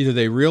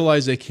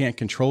they can't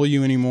control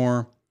you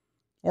anymore,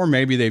 or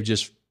maybe they've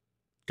just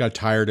got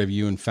tired of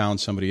you and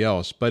found somebody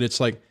else, but it's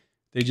like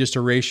they just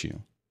erase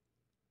you.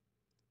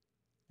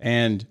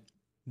 And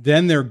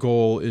then their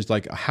goal is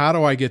like, how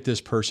do I get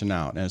this person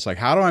out? And it's like,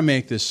 how do I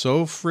make this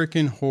so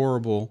freaking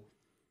horrible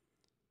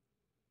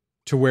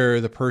to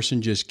where the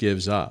person just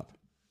gives up?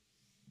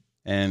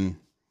 And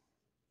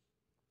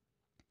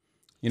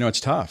it's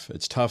tough.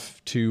 It's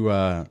tough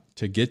to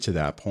get to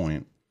that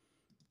point.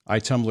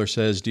 iTumbler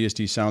says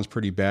DSD sounds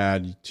pretty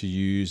bad to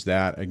use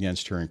that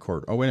against her in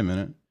court. Oh, wait a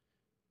minute.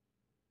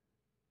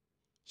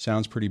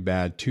 Sounds pretty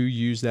bad to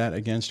use that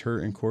against her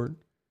in court.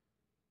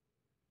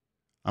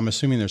 I'm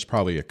assuming there's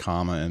probably a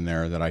comma in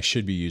there that I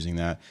should be using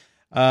that.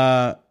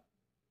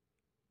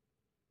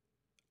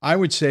 I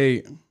would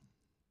say,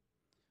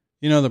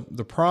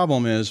 the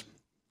problem is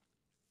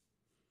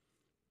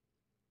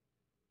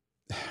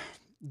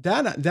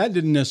that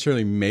didn't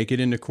necessarily make it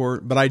into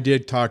court, but I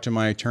did talk to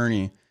my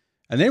attorney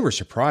and they were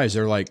surprised.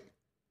 They're like,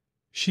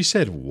 she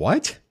said,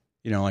 what?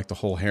 Like the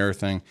whole hair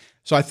thing.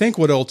 So I think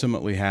what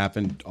ultimately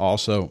happened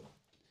also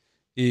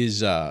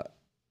is, I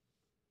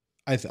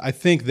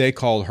think they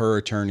called her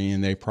attorney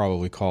and they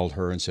probably called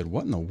her and said,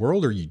 what in the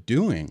world are you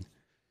doing?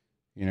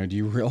 Do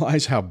you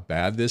realize how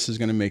bad this is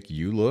going to make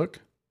you look?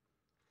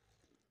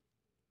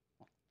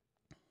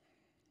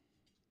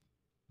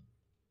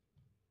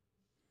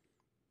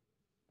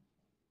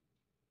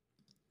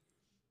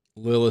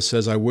 Lilith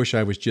says, I wish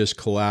I was just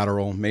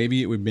collateral.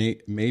 Maybe it would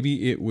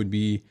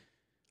be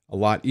a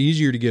lot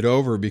easier to get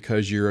over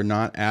because you're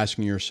not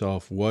asking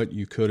yourself what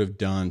you could have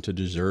done to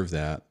deserve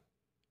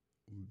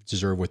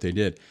what they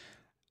did.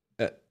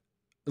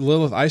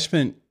 Lilith, I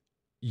spent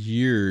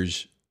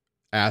years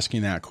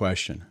asking that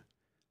question.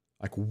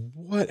 Like,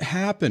 what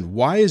happened?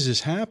 Why is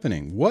this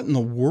happening? What in the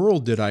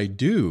world did I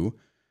do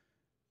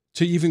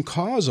to even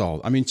cause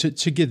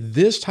to get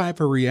this type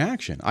of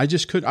reaction? I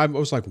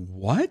was like,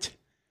 what?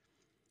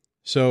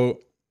 So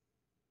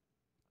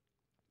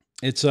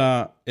it's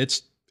one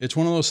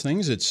of those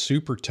things that's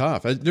super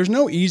tough. There's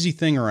no easy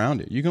thing around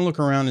it. You can look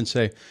around and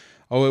say,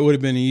 oh, it would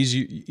have been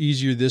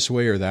easier this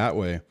way or that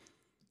way,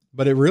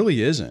 but it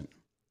really isn't,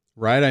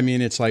 right?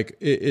 It's like,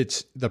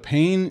 it's the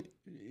pain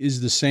is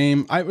the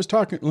same.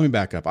 Let me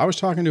back up. I was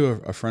talking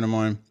to a friend of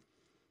mine,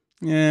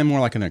 more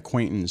like an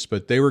acquaintance,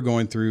 but they were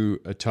going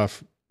through a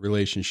tough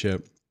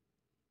relationship.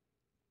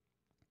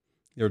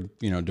 They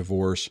were,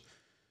 divorce.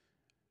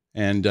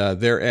 And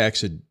their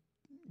ex had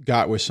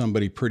got with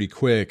somebody pretty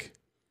quick.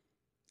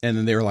 And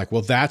then they were like,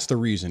 well, that's the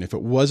reason. If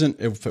it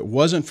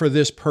wasn't for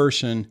this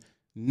person,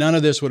 none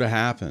of this would have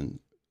happened.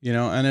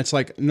 And it's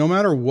like, no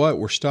matter what,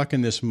 we're stuck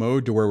in this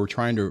mode to where we're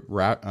trying to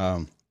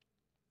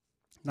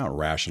not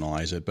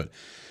rationalize it,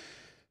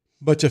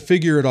 but to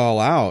figure it all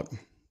out.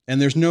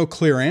 And there's no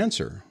clear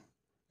answer.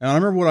 And I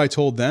remember what I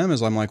told them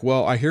is I'm like,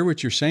 well, I hear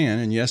what you're saying.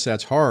 And yes,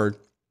 that's hard.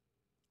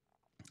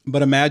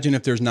 But imagine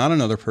if there's not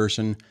another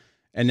person.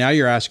 And now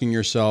you're asking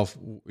yourself,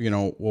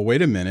 well,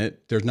 wait a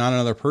minute, there's not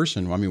another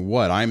person.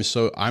 What?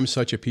 I'm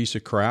such a piece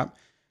of crap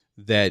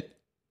that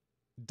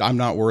I'm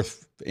not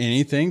worth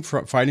anything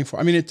for fighting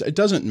for. It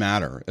doesn't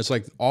matter. It's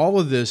like all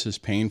of this is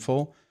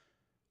painful.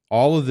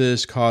 All of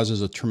this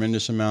causes a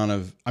tremendous amount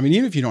of,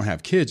 even if you don't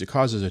have kids, it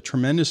causes a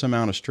tremendous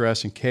amount of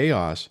stress and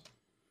chaos.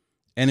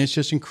 And it's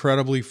just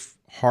incredibly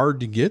hard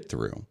to get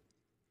through.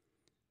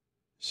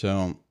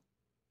 So,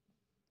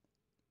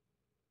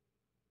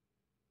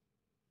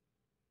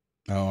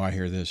 oh, I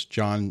hear this.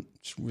 John,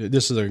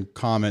 this is a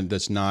comment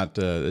that's not,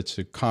 it's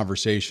a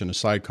conversation, a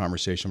side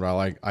conversation,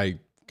 but I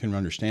can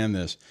understand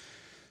this.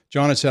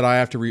 John had said, I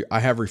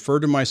have referred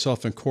to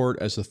myself in court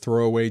as the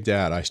throwaway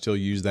dad. I still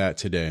use that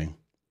today.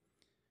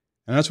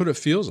 And that's what it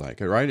feels like,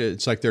 right?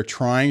 It's like they're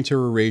trying to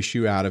erase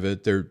you out of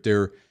it.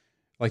 They're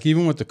like,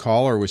 even what the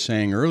caller was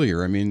saying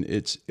earlier,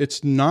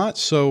 it's not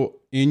so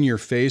in your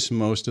face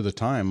most of the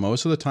time.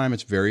 Most of the time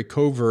it's very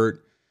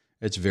covert.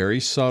 It's very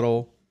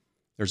subtle.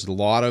 There's a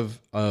lot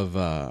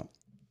of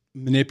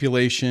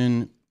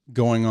manipulation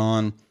going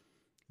on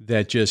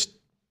that just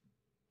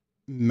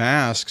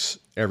masks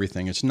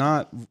everything. It's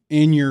not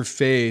in your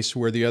face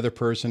where the other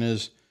person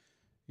is,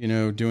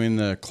 doing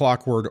the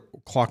clockwork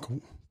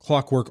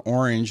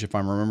orange, if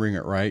I'm remembering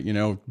it right,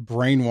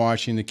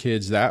 brainwashing the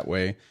kids that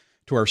way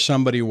to where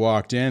somebody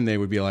walked in, they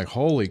would be like,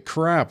 holy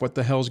crap, what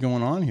the hell's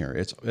going on here?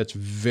 It's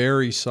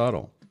very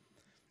subtle.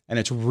 And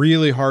it's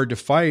really hard to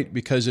fight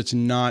because it's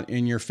not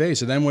in your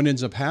face. And then what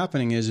ends up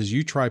happening is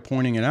you try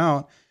pointing it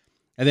out,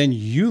 and then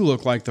you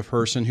look like the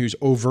person who's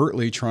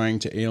overtly trying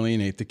to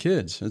alienate the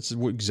kids. That's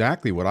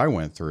exactly what I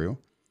went through.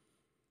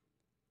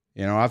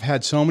 I've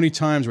had so many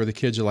times where the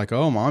kids are like,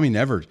 oh, mommy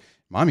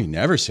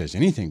never says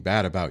anything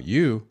bad about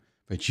you,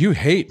 but you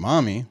hate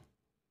mommy.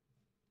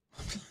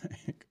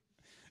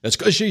 That's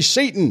because she's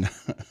Satan.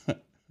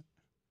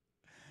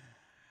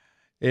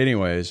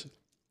 Anyways.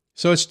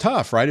 So it's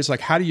tough, right? It's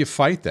like, how do you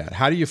fight that?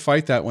 How do you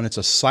fight that when it's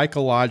a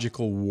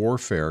psychological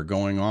warfare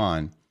going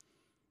on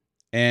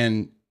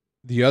and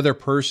the other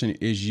person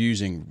is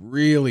using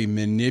really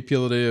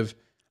manipulative,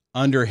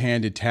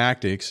 underhanded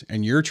tactics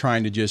and you're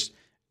trying to just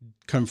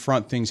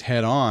confront things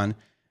head on.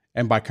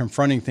 And by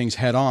confronting things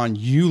head on,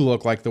 you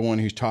look like the one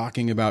who's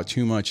talking about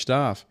too much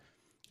stuff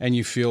and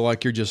you feel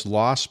like you're just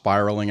lost,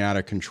 spiraling out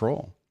of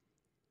control.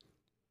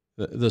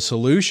 The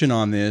solution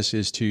on this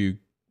is to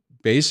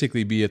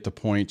basically be at the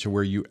point to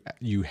where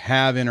you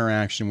have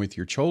interaction with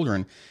your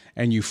children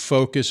and you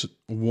focus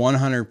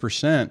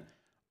 100%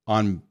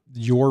 on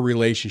your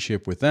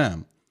relationship with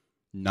them,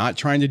 not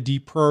trying to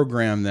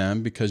deprogram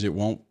them because it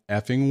won't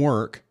effing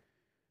work.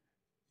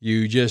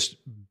 You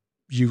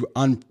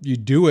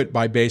do it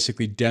by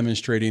basically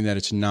demonstrating that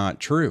it's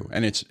not true.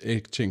 And it's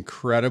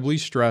incredibly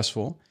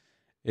stressful.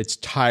 It's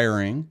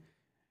tiring.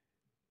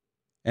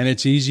 And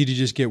it's easy to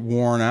just get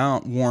worn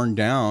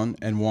down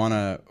and want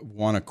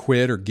to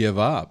quit or give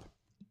up.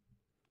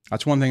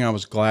 That's one thing I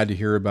was glad to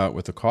hear about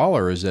with the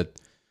caller is that,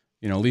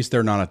 at least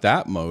they're not at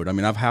that mode. I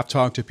mean, I've have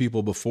talked to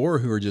people before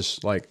who are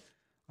just like,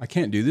 I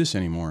can't do this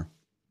anymore.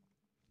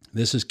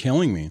 This is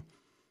killing me.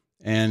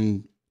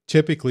 And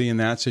typically in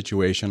that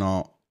situation,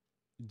 I'll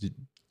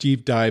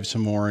deep dive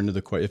some more into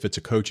if it's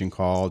a coaching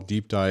call,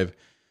 deep dive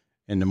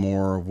into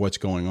more of what's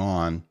going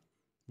on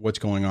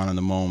in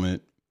the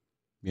moment,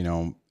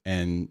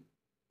 and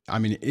I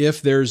mean,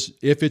 if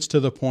it's to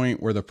the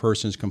point where the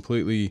person's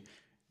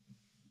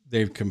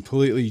they've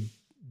completely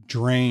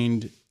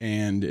drained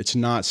and it's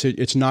not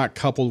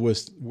coupled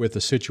with a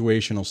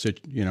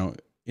situational,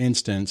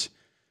 instance,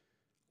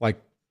 like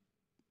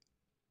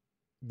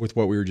with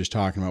what we were just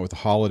talking about with the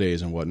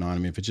holidays and whatnot. I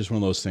mean, if it's just one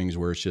of those things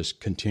where it's just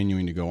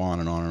continuing to go on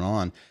and on and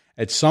on,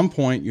 at some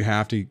point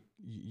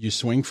you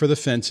swing for the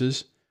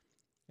fences.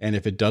 And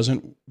if it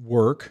doesn't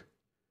work,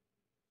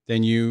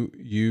 then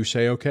you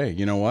say, okay,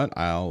 you know what?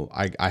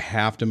 I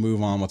have to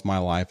move on with my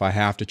life. I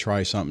have to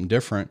try something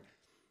different.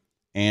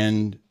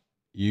 And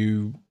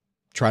you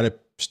try to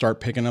start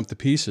picking up the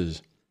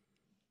pieces.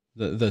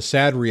 The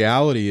sad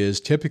reality is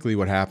typically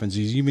what happens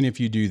is even if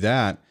you do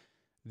that,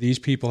 these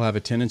people have a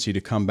tendency to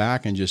come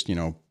back and just,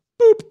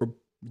 boop,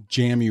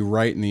 jam you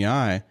right in the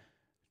eye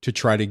to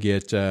try to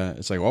get,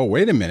 it's like, oh,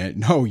 wait a minute.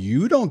 No,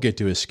 you don't get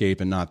to escape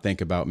and not think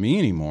about me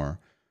anymore.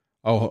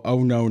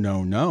 Oh,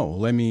 no.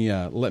 Let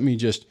me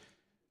just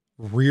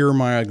rear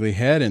my ugly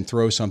head and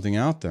throw something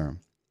out there.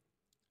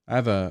 I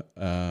have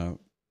a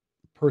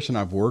person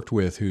I've worked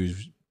with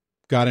who's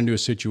got into a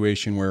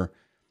situation where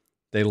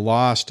they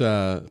lost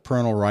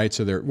parental rights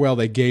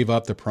they gave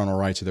up the parental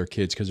rights of their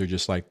kids because they're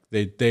just like,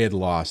 they had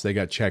lost. They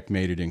got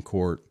checkmated in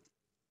court.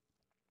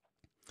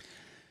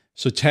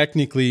 So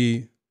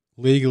technically,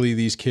 legally,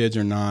 these kids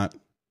are not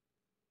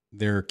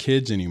their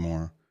kids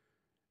anymore.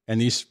 And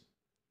these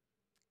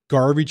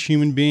garbage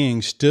human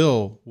beings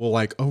still will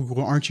like, oh,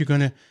 well, aren't you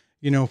going to,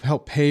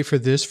 help pay for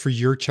this for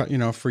your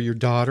for your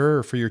daughter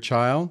or for your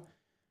child?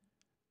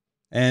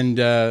 And,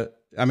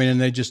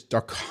 and they just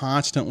are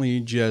constantly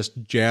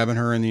just jabbing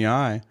her in the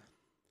eye,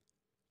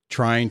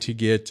 trying to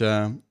get,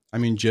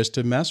 just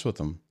to mess with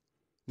them.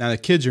 Now the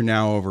kids are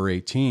now over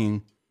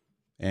 18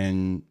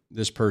 and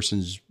this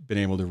person's been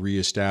able to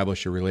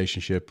reestablish a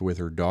relationship with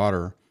her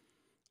daughter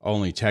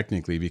only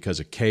technically because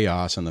of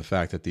chaos and the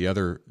fact that the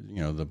other,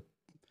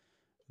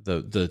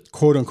 the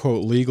quote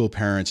unquote legal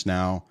parents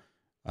now,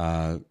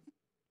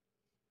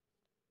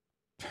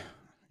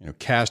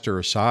 cast her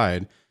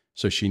aside.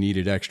 So she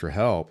needed extra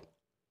help,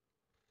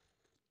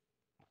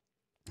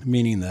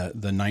 meaning the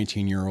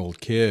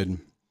 19-year-old kid.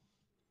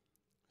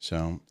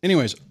 So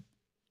anyways,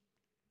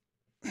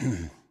 all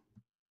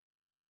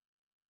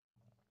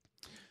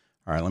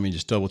right, let me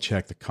just double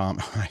check the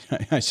comment.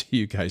 I see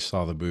you guys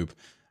saw the boop.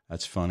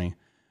 That's funny.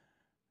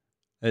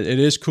 It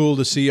is cool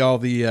to see all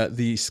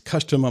these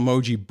custom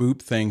emoji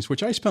boop things,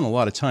 which I spent a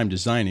lot of time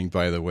designing,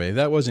 by the way.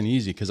 That wasn't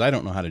easy because I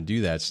don't know how to do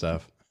that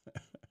stuff.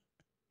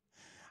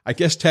 I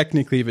guess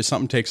technically if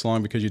something takes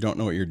long because you don't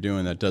know what you're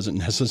doing, that doesn't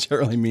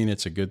necessarily mean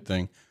it's a good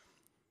thing.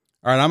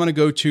 All right, I'm going to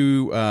go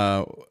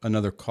to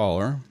another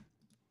caller.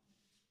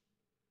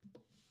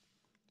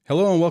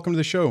 Hello and welcome to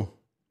the show.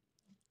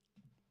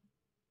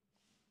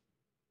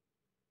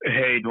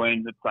 Hey,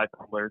 Dwayne, it's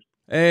iTumblers.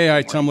 Hey,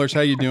 iTumblers,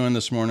 how you doing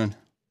this morning?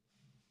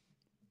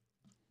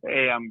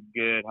 Hey, I'm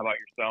good. How about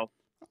yourself?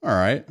 All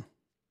right.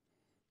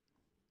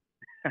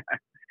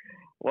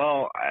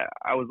 Well,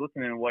 I was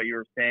listening to what you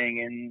were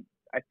saying, and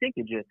I think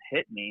it just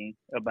hit me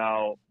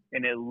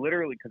and it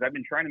literally, because I've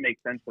been trying to make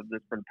sense of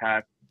this for the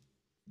past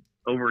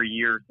over a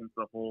year since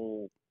the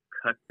whole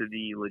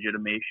custody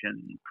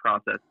legitimation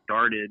process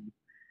started.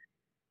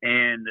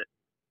 And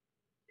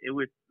it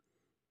was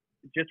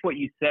just what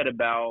you said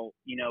about,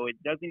 it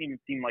doesn't even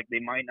seem like they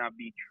might not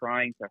be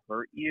trying to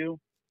hurt you,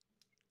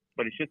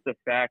 but it's just the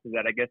fact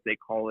that I guess they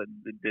call it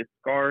the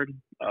discard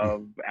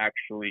of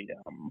actually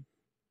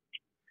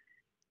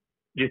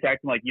just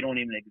acting like you don't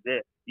even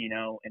exist,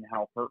 and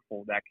how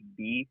hurtful that could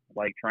be,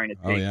 like trying to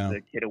take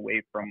the kid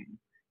away from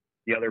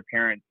the other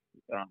parent.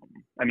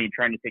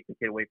 Trying to take the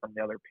kid away from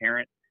the other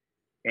parent,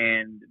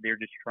 and they're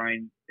just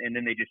trying, and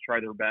then they just try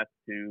their best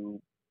to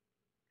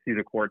through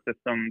the court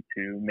system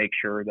to make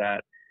sure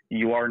that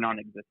you are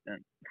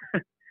non-existent.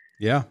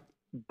 Yeah.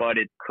 But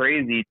it's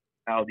crazy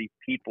how these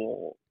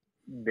people,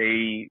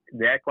 they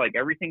act like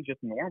everything's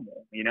just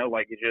normal,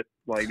 like it's just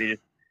like they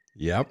just,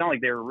 yeah. It's not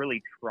like they're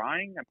really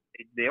trying.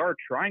 They are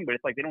trying, but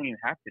it's like they don't even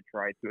have to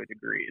try to a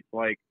degree. It's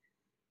like,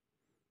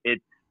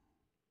 it's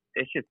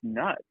just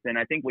nuts. And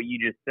I think what you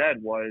just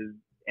said was,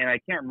 and I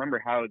can't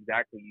remember how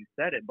exactly you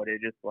said it, but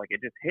it just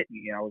hit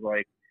me. And I was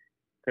like,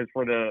 because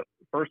for the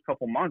first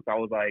couple months, I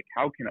was like,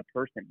 how can a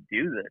person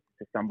do this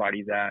to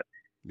somebody that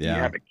you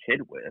have a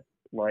kid with?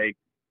 Like,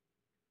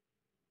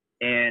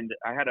 and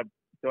I had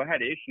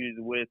issues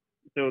with,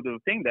 the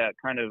thing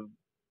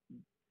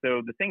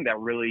that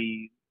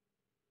really,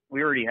 we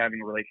were already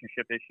having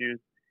relationship issues.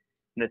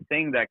 And the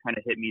thing that kind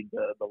of hit me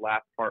the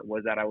last part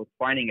was that I was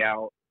finding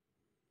out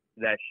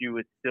that she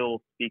was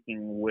still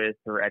speaking with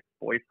her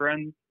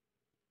ex-boyfriend.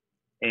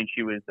 and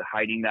she was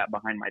hiding that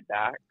behind my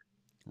back.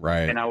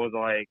 Right. And I was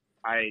like,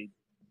 I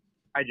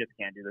just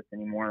can't do this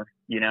anymore.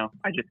 You know,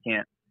 I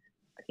can't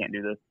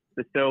do this.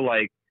 So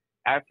like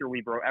after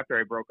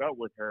I broke up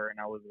with her, and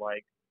I was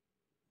like,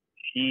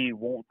 she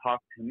won't talk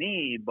to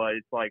me, but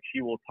it's like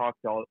she will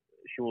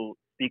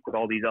speak with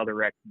all these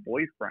other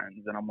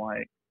ex-boyfriends, and I'm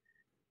like,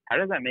 how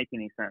does that make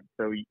any sense?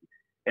 So,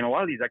 and a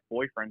lot of these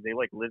ex-boyfriends, they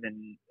like live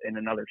in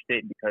another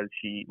state because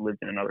she lived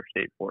in another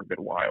state for a good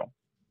while.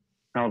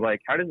 And I was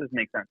like, how does this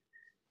make sense?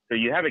 So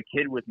you have a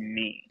kid with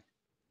me,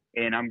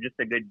 and I'm just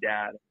a good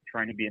dad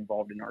trying to be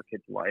involved in our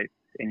kid's life,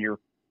 and you're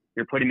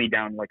putting me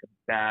down like a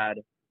bad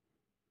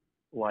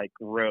like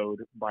road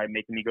by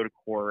making me go to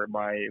court,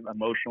 by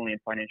emotionally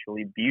and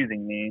financially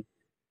abusing me.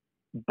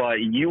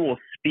 But you will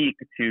speak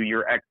to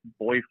your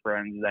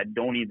ex-boyfriends that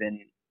don't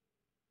even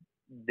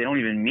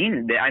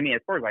mean. I mean,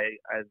 as far as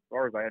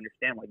I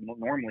understand, like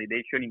normally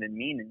they shouldn't even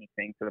mean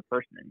anything to the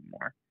person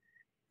anymore.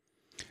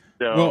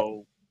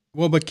 So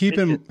well, but keep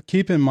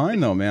in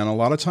mind though, man, a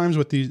lot of times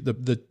with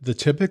the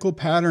typical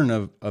pattern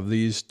of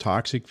these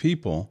toxic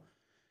people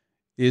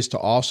is to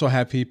also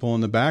have people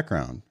in the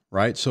background,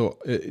 right? So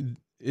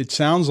it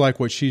sounds like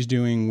what she's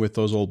doing with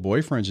those old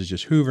boyfriends is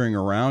just hoovering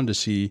around to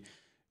see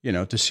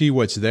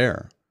what's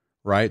there,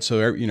 right?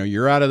 So,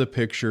 you're out of the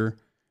picture,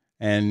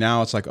 and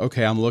now it's like,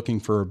 okay, I'm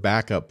looking for a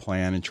backup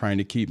plan and trying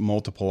to keep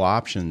multiple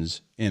options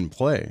in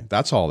play.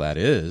 That's all that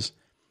is.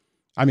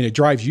 I mean, it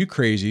drives you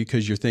crazy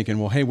because you're thinking,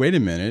 well, hey, wait a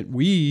minute,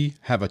 we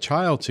have a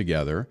child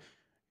together.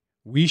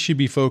 We should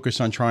be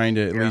focused on trying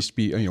to at least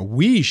be,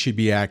 we should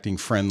be acting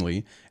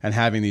friendly and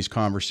having these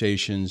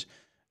conversations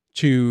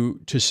to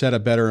set a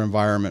better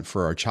environment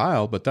for our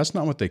child, but that's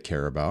not what they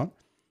care about.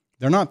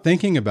 They're not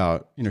thinking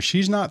about,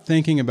 she's not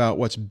thinking about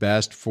what's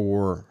best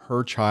for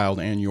her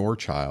child and your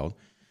child.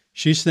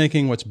 She's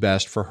thinking what's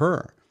best for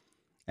her.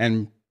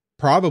 And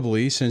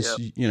probably since,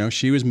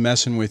 she was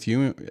messing with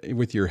you,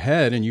 with your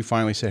head, and you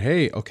finally said,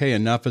 hey, okay,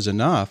 enough is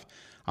enough.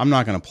 I'm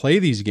not going to play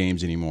these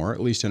games anymore,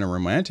 at least in a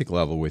romantic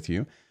level with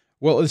you.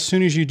 Well, as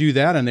soon as you do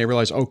that and they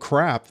realize, oh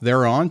crap,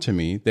 they're on to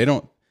me. They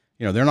don't,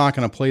 they're not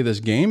going to play this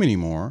game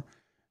anymore.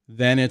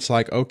 Then it's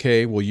like,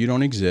 okay, well, you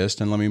don't exist,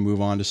 and let me move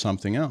on to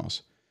something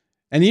else.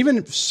 And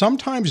even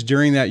sometimes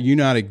during that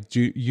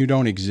you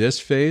don't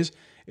exist phase,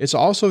 it's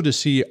also to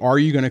see, are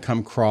you going to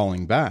come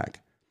crawling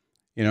back?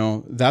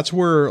 That's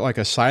where like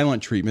a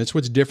silent treatment, it's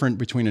what's different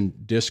between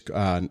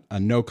a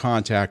no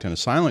contact and a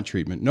silent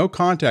treatment. No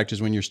contact is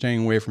when you're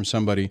staying away from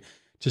somebody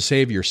to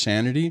save your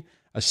sanity.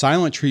 A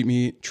silent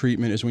treatment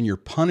is when you're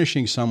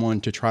punishing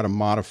someone to try to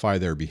modify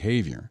their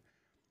behavior.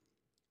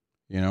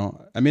 I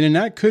mean, and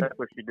that could... That's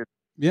what she did.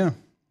 Yeah.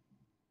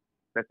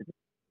 That's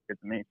good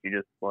to me. She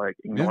just like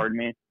ignored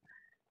me.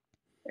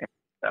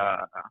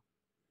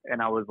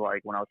 And I was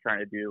like, when I was trying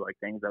to do like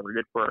things that were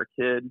good for our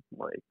kid,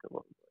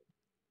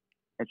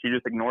 and she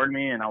just ignored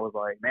me, and I was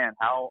like, man,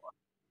 how?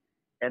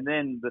 And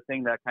then the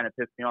thing that kind of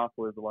pissed me off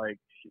was like,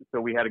 so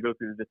we had to go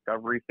through the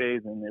discovery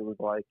phase, and it was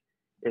like,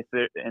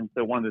 and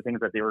so one of the things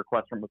that they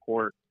request from the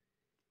court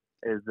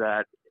is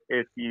that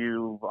if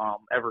you've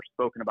ever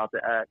spoken about the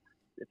ex,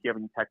 if you have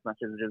any text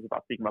messages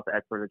about speaking about the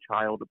ex or the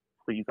child,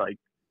 please like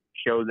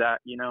show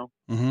that,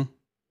 Mm-hmm.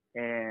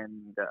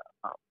 And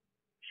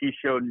she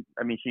showed,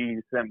 I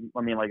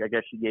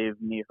guess she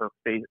gave me her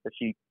face,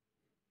 she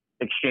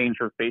exchanged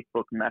her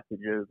Facebook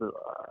messages,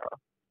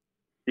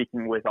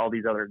 speaking with all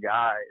these other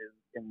guys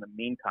in the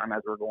meantime,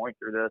 as we're going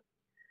through this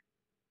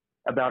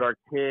about our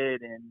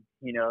kid. And,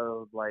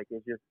 like,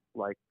 it's just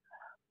like,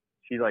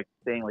 she's like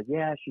saying like,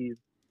 yeah, she's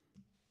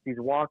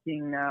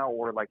walking now,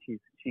 or like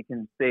she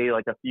can say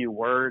like a few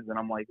words, and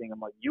I'm like,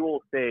 you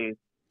will say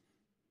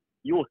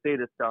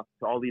this stuff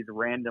to all these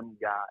random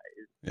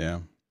guys. Yeah.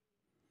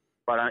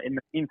 But in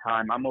the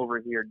meantime, I'm over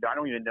here. I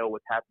don't even know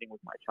what's happening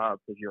with my child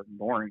because you're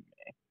ignoring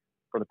me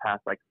for the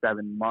past like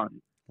 7 months.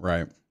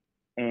 Right.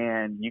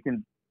 And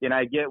and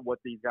I get what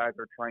these guys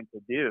are trying to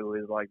do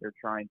is like they're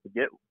trying to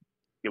get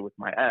with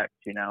my ex.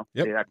 Yep.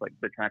 They're trying to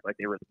act like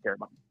they really care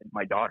about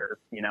my daughter.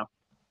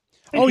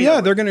 Oh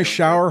yeah, they're going to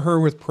shower her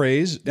with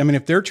praise. I mean,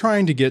 if they're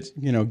trying to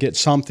get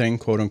something,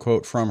 quote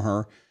unquote, from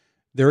her,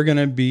 they're going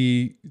to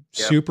be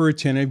super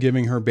attentive,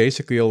 giving her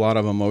basically a lot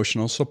of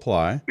emotional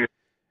supply.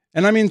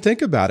 And I mean,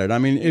 think about it. I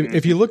mean,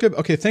 if you look at,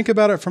 think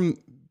about it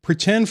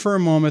pretend for a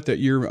moment that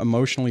you're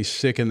emotionally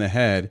sick in the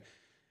head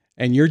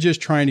and you're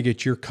just trying to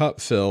get your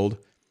cup filled.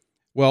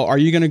 Well, are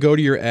you going to go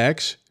to your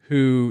ex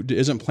who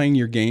isn't playing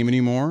your game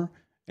anymore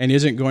and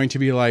isn't going to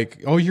be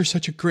like, oh, you're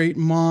such a great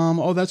mom.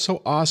 Oh, that's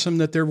so awesome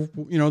that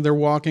they're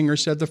walking or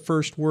said the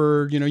first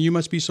word, you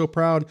must be so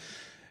proud.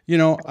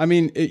 I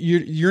mean,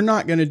 you're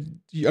not going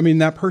to,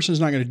 that person's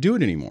not going to do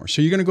it anymore.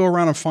 So you're going to go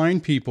around and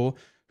find people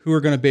who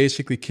are going to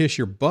basically kiss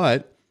your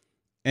butt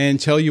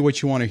and tell you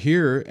what you want to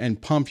hear and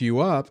pump you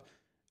up.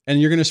 And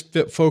you're going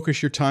to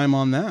focus your time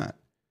on that.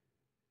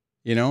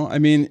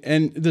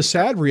 And the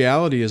sad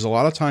reality is a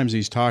lot of times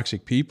these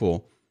toxic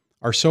people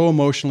are so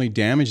emotionally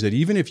damaged that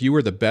even if you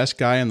were the best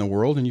guy in the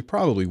world, and you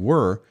probably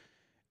were,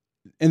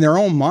 in their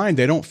own mind,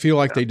 they don't feel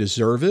like they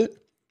deserve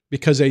it.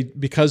 because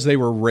they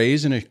were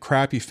raised in a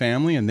crappy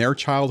family and their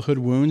childhood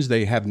wounds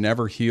they have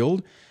never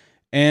healed,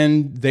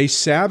 and they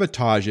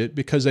sabotage it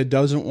because it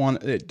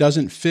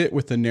doesn't fit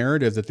with the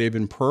narrative that they've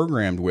been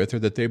programmed with or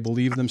that they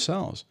believe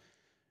themselves.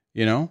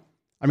 You know,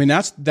 I mean,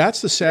 that's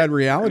the sad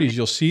reality is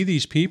you'll see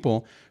these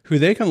people who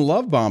they can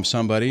love bomb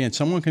somebody and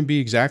someone can be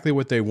exactly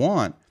what they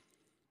want.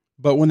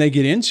 But when they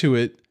get into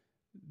it,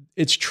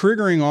 it's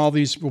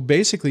triggering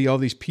basically all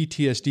these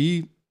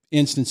PTSD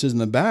instances in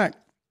the back.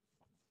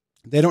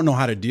 They don't know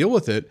how to deal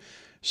with it.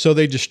 So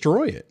they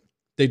destroy it.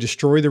 They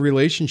destroy the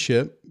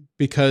relationship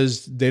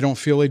because they don't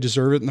feel they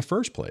deserve it in the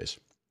first place.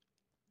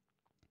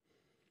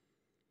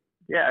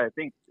 Yeah, I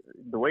think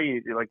the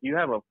way you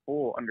have a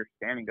full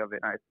understanding of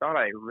it, and I thought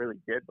I really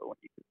did, but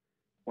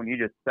when you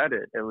just said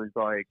it, it was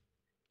like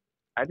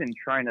I've been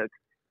trying to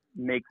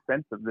make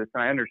sense of this,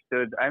 and I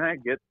understood, and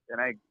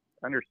I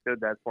understood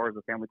that as far as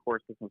the family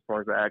court system, as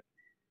far as that,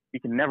 you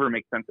can never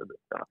make sense of this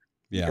stuff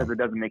because it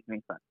doesn't make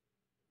any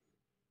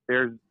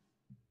sense.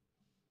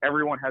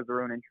 Everyone has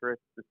their own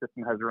interests. The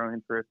system has their own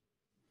interests.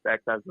 The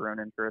ex has their own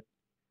interests.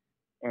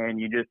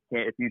 And you just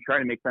can't, if you try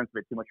to make sense of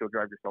it too much, you'll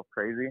drive yourself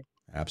crazy.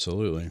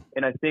 Absolutely.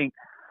 And I think,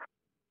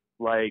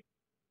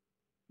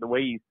 the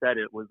way you said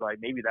it was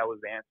maybe that was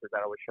the answer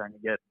that I was trying to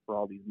get for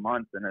all these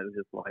months. And it was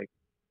just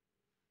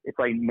it's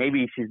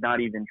maybe she's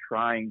not even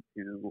trying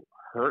to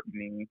hurt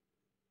me.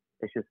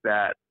 It's just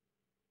that,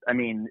 I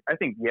mean, I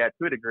think, yeah,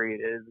 to a degree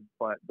it is,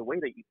 but the way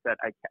that you said,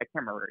 I can't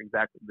remember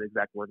the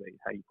exact word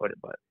how you put it,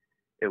 but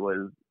it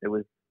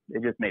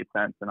just made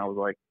sense. And I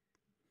was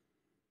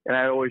and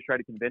I always try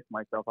to convince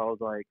myself, I was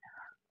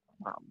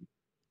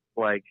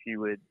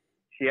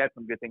she had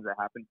some good things that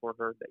happened for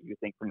her that you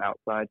think from the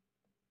outside.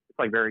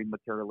 It's very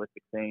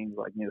materialistic things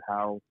like new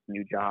house,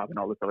 new job, and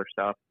all this other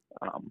stuff.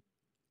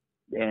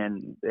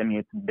 And I mean,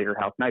 it's a bigger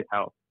house, nice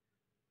house,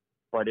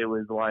 but it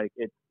was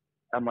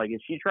I'm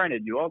is she trying to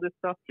do all this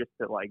stuff just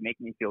to make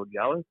me feel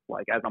jealous?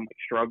 As I'm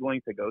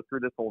struggling to go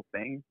through this whole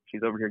thing,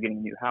 she's over here getting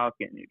a new house,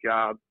 getting a new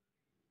job.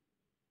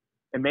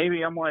 And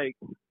maybe I'm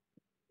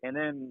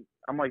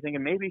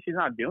thinking maybe she's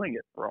not doing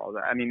it for all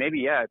that. I mean, maybe,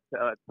 yeah,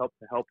 it's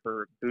help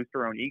her boost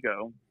her own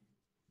ego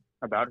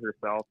about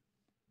herself,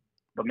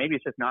 but maybe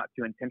it's just not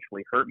to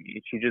intentionally hurt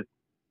me. She's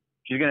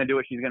going to do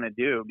what she's going to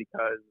do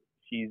because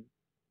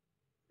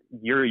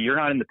you're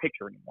not in the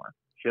picture anymore.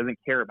 She doesn't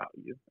care about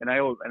you. And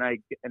I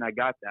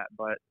got that,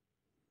 but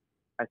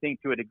I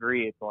think to a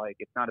degree,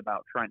 it's not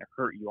about trying to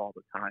hurt you all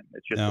the time.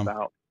 It's just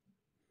about,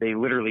 they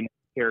literally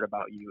cared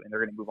about you and they're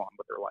going to move on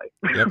with their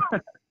life.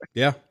 Yep.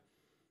 Yeah.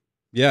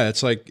 Yeah.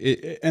 It's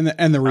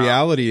and the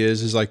reality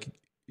is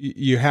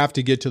you have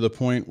to get to the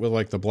point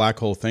with the black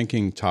hole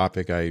thinking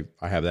topic. I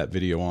have that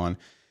video on.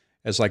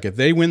 It's if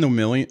they win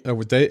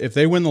if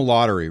they win the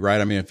lottery, right?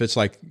 I mean, if it's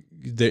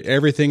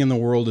everything in the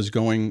world is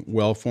going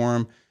well for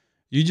them,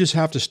 you just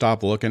have to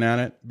stop looking at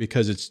it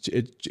because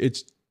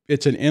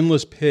it's an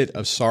endless pit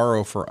of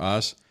sorrow for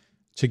us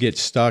to get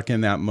stuck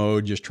in that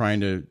mode, just trying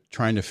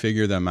to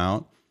figure them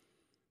out.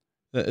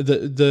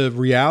 The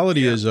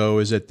reality is though,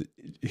 is that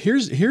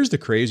here's the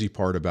crazy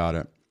part about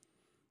it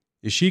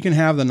is she can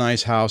have the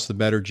nice house, the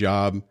better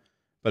job,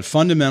 but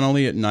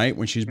fundamentally at night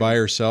when she's by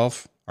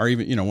herself, or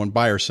even, when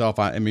by herself,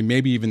 I mean,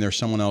 maybe even there's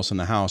someone else in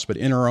the house, but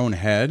in her own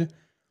head,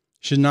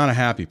 she's not a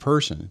happy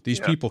person.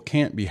 These people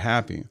can't be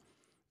happy.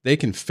 They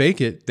can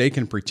fake it. They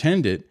can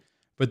pretend it,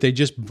 but they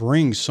just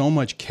bring so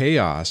much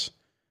chaos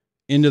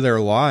into their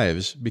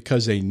lives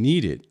because they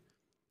need it.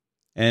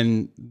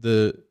 And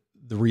the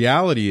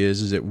reality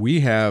is that we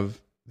have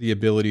the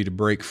ability to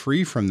break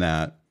free from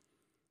that.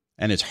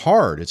 And it's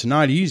hard. It's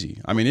not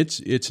easy. I mean,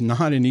 it's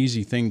not an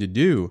easy thing to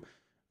do,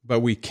 but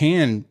we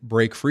can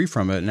break free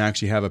from it and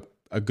actually have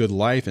a good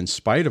life in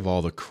spite of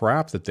all the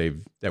crap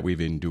that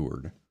we've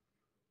endured.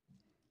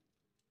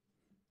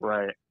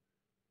 Right.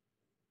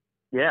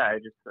 Yeah.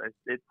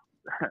 It's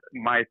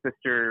my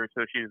sister.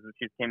 So she's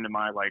came to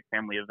my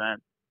family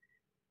event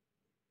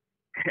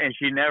and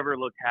she never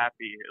looked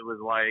happy. It was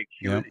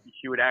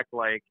she would act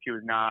like she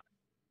was not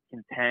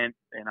content,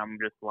 and I'm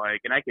just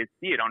and I could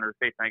see it on her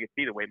face, and I could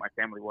see the way my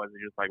family was.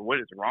 It's just what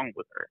is wrong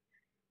with her?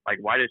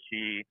 Why does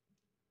she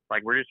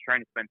we're just trying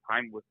to spend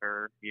time with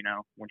her,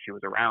 when she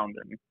was around,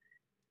 and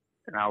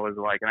I was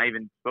and I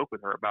even spoke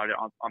with her about it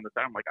on the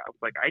side.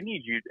 I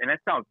need you, and that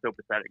sounds so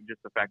pathetic,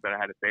 just the fact that I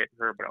had to say it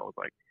to her, but I was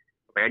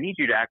I need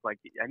you to act I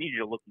need you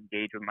to look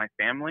engaged with my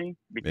family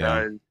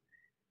because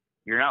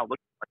you're not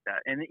looking like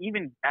that. And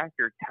even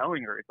after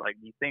telling her, it's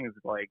these things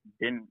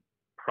didn't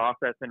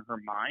process in her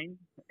mind,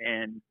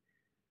 and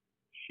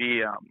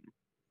she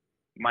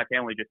my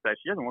family just said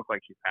she doesn't look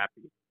like she's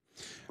happy.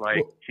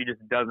 She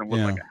just doesn't look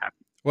like a happy.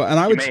 Well, and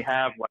I would may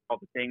have all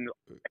the things.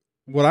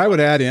 What I would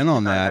add in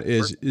on that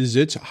is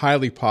it's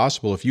highly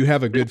possible if you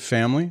have a good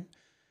family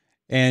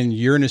and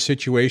you're in a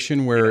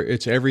situation where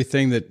it's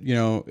everything that,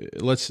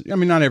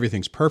 not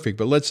everything's perfect,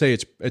 but let's say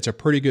it's a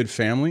pretty good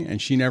family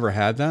and she never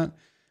had that.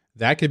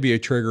 That could be a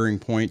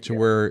triggering point to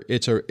where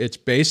it's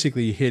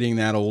basically hitting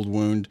that old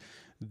wound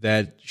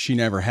that she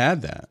never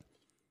had that.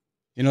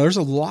 You know, there's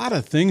a lot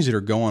of things that are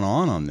going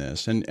on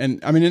this. And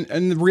I mean,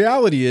 and the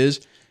reality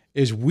is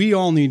we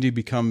all need to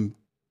become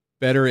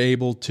better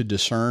able to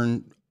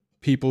discern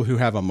people who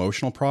have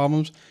emotional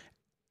problems,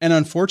 and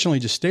unfortunately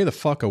just stay the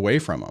fuck away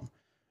from them,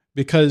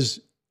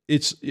 because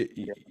it's,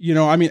 you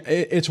know, I mean,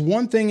 it's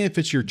one thing if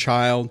it's your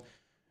child,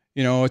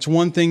 you know, it's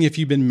one thing if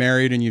you've been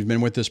married and you've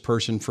been with this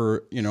person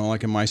for, you know,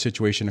 like in my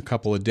situation, a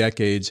couple of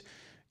decades,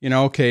 you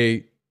know,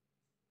 okay,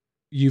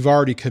 you've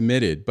already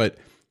committed, but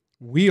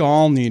we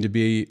all need to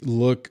be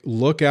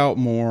look out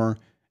more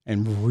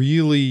and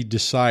really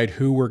decide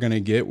who we're going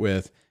to get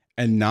with,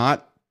 and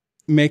not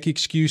make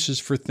excuses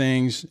for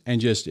things.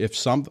 And just, if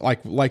some,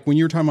 like when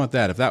you were talking about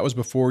that, if that was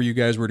before you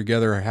guys were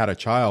together or had a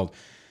child,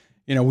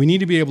 you know, we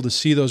need to be able to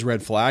see those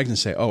red flags and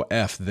say, oh,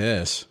 F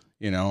this,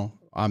 you know,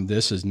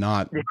 this is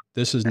not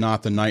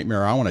the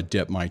nightmare I want to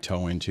dip my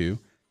toe into.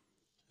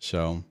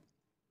 So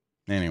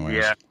anyways.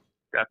 Yeah,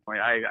 definitely.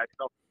 I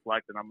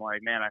self-reflected. I'm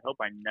like, man, I hope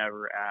I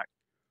never act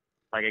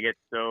like I get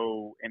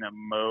so in a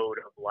mode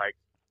of like,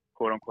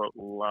 quote unquote,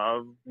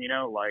 love, you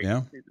know, like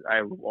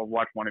I'll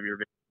watch one of your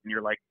videos and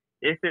you're like,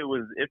 if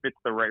it's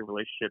the right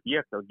relationship, you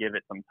have to give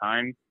it some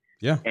time.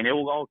 Yeah. And it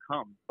will all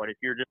come. But if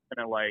you're just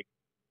going to like,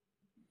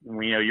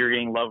 you know, you're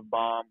getting love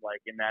bombed,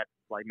 like, and that's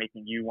like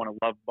making you want to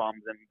love bomb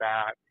them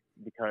back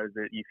because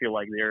you feel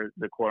like they're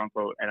the quote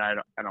unquote, and I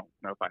don't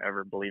know if I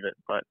ever believe it,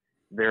 but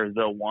they're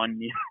the one.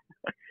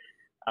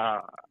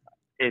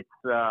 It's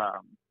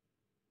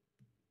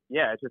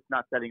it's just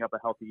not setting up a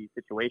healthy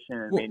situation.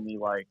 It made me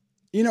like,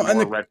 you know,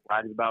 more red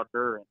flags about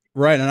her.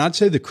 Right. And I'd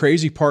say the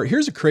crazy part,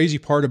 here's the crazy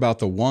part about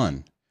the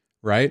one,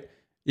 right?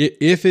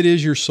 If it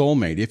is your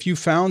soulmate, if you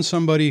found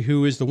somebody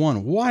who is the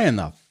one, why in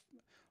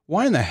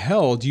the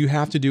hell do you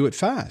have to do it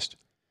fast?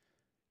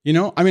 You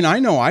know, I mean, I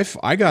know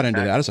I got into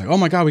that. It's like, oh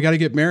my God, we got to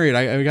get married.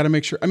 I got to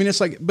make sure. I mean,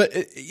 it's like, but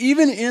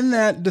even in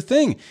that, the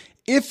thing,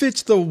 if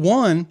it's the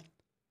one,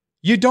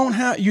 you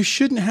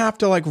shouldn't have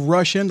to like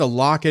rush in to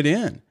lock it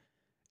in.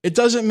 It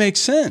doesn't make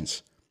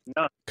sense.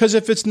 No. Because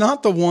if it's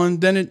not the one,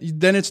 then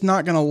it's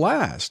not going to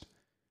last.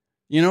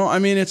 You know, I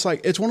mean, it's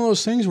like, it's one of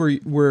those things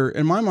where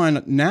in my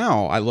mind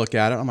now I look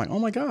at it, I'm like, oh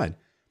my God,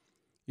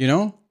 you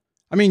know,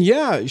 I mean,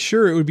 yeah,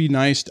 sure. It would be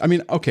nice. I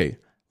mean, okay,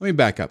 let me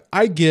back up.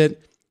 I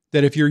get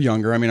that if you're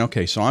younger, I mean,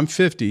 okay, so I'm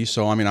 50.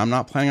 So, I mean, I'm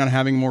not planning on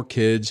having more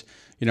kids.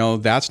 You know,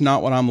 that's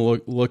not what I'm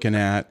looking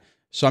at.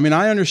 So, I mean,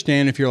 I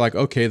understand if you're like,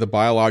 okay, the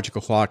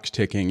biological clock's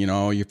ticking, you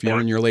know, if you're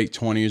in your late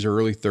 20s or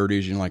early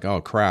 30s, you're like,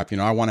 oh crap, you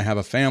know, I want to have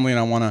a family and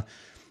I want to,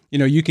 you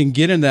know, you can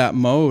get in that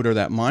mode or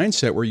that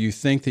mindset where you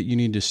think that you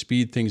need to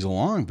speed things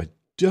along, but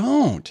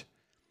don't.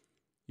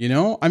 You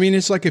know, I mean,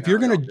 it's like if you're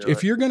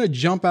gonna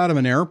jump out of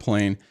an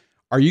airplane,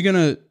 are you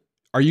gonna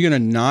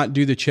not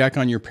do the check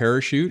on your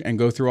parachute and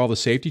go through all the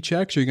safety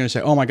checks? Or are you gonna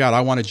say, oh my God,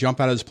 I want to jump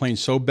out of this plane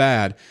so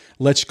bad,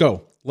 let's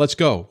go. Well,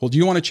 do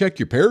you want to check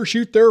your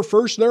parachute there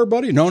first, there,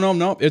 buddy?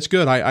 No, it's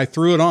good. I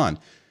threw it on.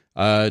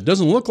 It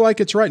doesn't look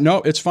like it's right. No,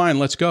 it's fine.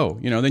 Let's go.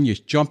 You know, then you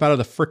jump out of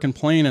the frickin'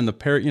 plane and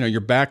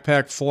your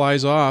backpack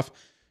flies off,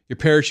 your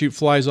parachute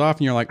flies off,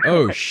 and you're like,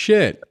 oh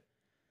shit.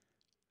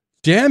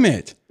 Damn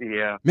it.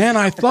 Yeah. Man,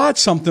 I thought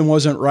something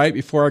wasn't right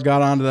before I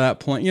got onto that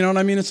plane. You know what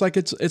I mean? It's like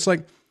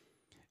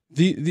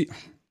the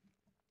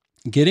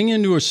getting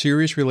into a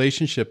serious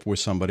relationship with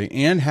somebody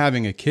and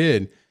having a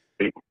kid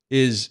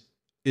is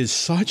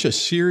such a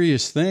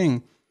serious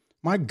thing.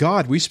 My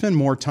God, we spend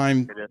more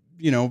time,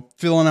 you know,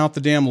 filling out the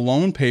damn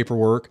loan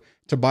paperwork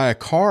to buy a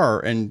car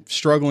and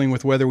struggling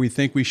with whether we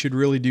think we should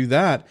really do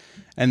that.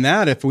 And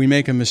that if we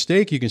make a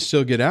mistake, you can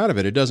still get out of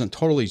it. It doesn't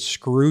totally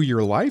screw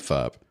your life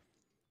up,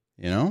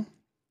 you know?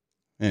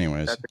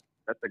 Anyways.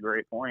 That's a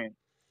great point.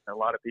 A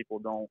lot of people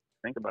don't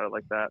think about it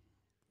like that.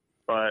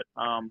 But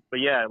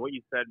yeah, what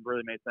you said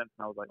really made sense.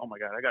 And I was like, oh my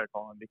God, I got to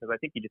call him because I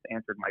think he just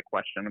answered my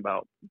question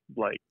about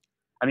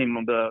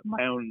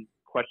my own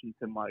question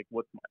to my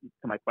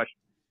question.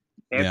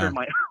 Answered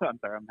my. I'm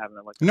sorry, I'm having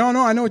it like. No,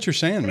 I know what you're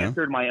saying, man.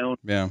 Answered my own.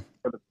 Yeah.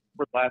 For the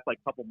last like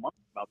couple months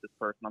about this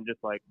person, I'm just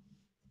like,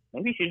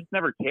 maybe she just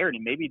never cared,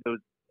 and maybe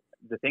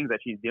the things that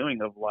she's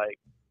doing of like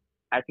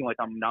acting like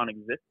I'm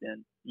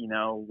non-existent, you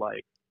know,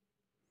 like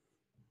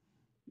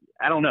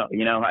I don't know,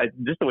 you know,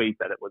 just the way you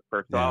said it was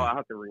first. So I'll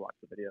have to rewatch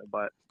the video.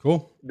 But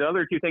cool. The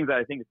other two things that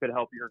I think could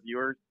help your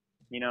viewers,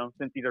 you know,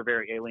 since these are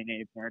very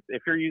alienated parents,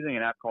 if you're using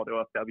an app called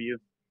OFW,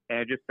 and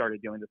I just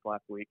started doing this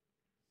last week,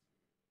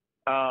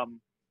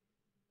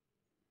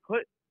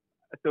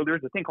 so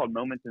there's a thing called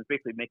moments, and it's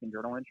basically making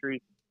journal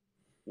entries.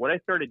 What I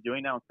started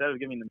doing now, instead of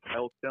giving them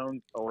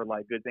milestones or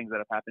like good things that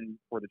have happened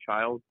for the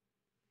child,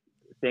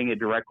 saying it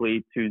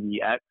directly to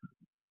the ex,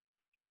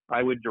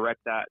 I would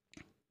direct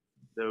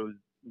those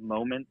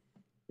moments,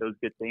 those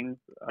good things,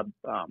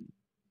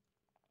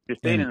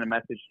 just saying in a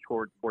message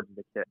towards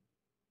the kid.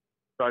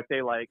 So I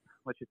say, like,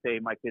 let's just say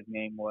my kid's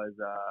name was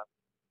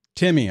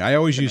Timmy. I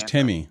always use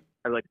Timmy.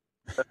 I like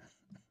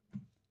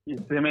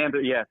Samantha.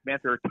 Yeah,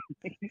 Samantha or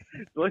Timmy.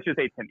 So let's just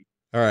say Timmy.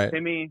 All right.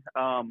 Timmy,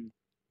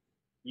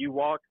 you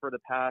walked for the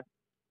past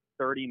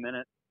 30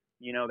 minutes.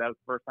 You know, that was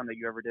the first time that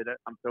you ever did it.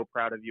 I'm so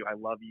proud of you. I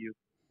love you.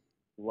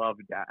 Love,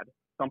 Dad.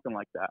 Something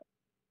like that.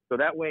 So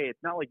that way,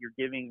 it's not like you're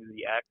giving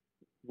the ex,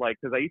 like,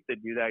 because I used to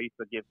do that. I used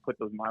to put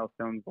those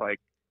milestones, like,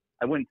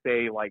 I wouldn't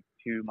say like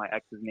to my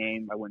ex's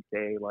name. I wouldn't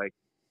say like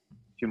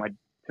to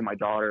my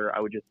daughter. I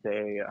would just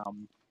say,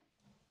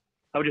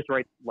 I would just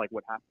write like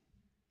what happened.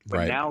 But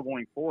Right. now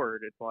going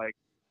forward, it's like,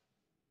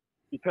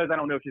 because I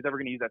don't know if she's ever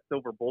going to use that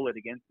silver bullet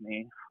against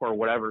me or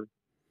whatever,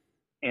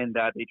 and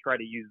that they try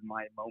to use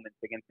my moments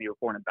against me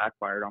before and it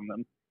backfired on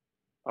them.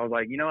 I was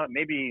like, you know what,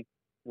 maybe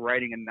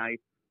writing a nice,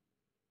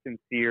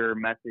 sincere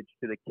message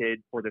to the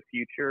kid for the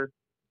future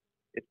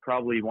is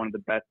probably one of the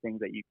best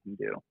things that you can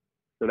do.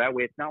 So that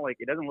way, it's not like,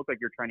 it doesn't look like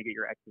you're trying to get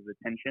your ex's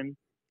attention,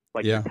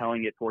 like Yeah. you're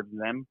telling it towards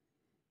them.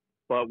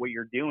 But what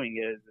you're doing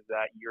is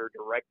that you're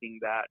directing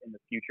that in the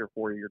future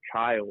for your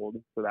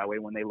child. So that way,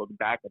 when they look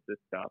back at this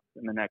stuff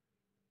in the next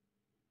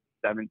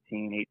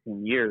 17,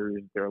 18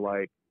 years, they're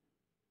like,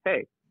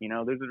 hey, you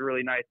know, this is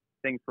really nice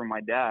things from my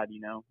dad,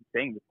 you know,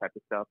 saying this type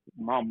of stuff.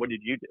 Mom, what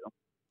did you do?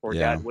 Or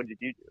Yeah. Dad, what did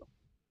you do?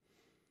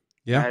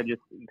 Yeah. And I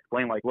just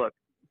explain, like, look,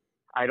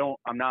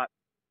 I'm not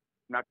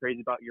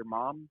crazy about your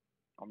mom.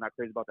 I'm not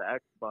crazy about the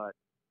ex, but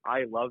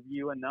I love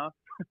you enough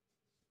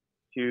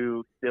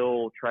to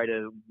still try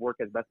to work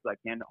as best as I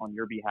can on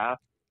your behalf,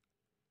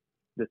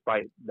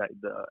 despite that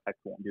the ex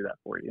won't do that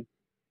for you.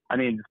 I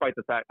mean, despite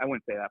the fact, I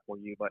wouldn't say that for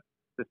you, but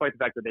despite the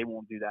fact that they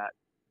won't do that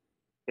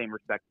same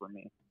respect for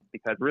me,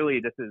 because really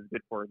this is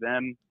good for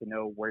them to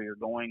know where you're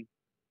going,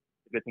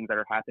 the good things that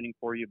are happening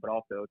for you, but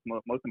also it's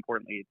most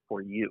importantly, it's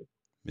for you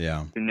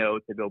Yeah. to know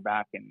to go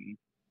back and,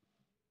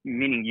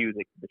 meaning you,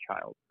 the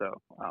child.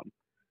 So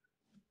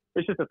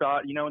it's just a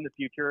thought, you know, in the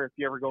future, if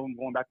you ever going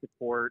back to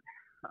court,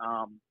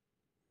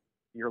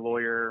 your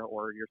lawyer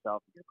or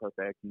yourself, your pro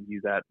se, can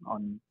use that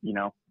on, you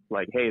know,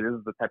 like, hey, this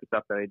is the type of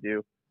stuff that I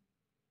do.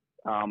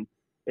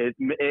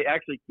 It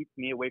actually keeps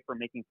me away from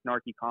making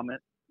snarky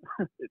comments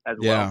as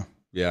well.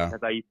 Yeah.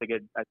 Because I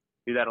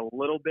do that a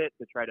little bit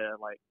to try to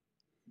like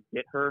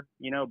get her,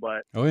 you know,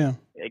 but Oh yeah.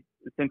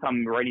 Since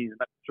I'm writing these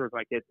messages with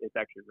my kids, it's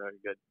actually very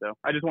good. So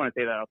I just want to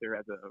say that out there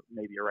as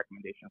maybe a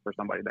recommendation for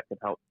somebody that could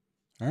help.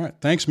 All right.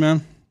 Thanks,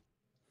 man.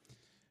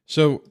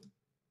 So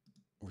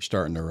we're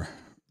starting to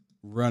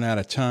run out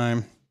of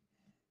time.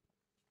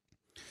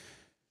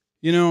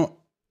 You know,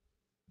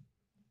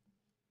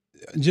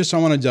 I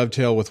want to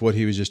dovetail with what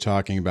he was just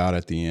talking about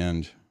at the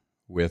end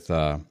with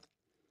the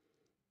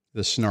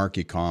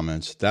snarky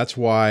comments. That's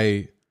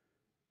why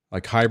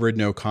like hybrid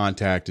no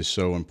contact is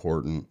so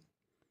important.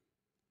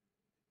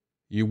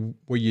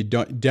 What you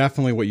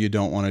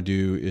don't want to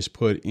do is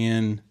put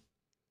in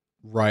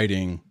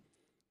writing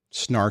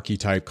snarky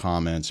type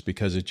comments,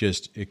 because it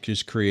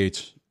just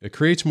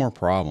creates more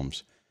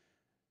problems.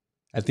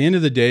 At the end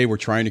of the day, we're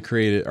trying to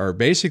create it, or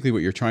basically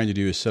what you're trying to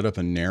do is set up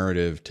a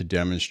narrative to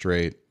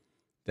demonstrate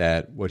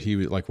that what he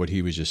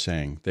was just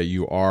saying, that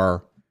you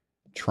are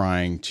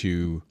trying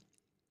to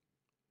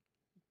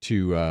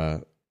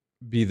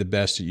be the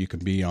best that you can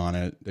be on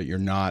it, that you're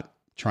not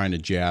trying to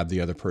jab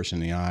the other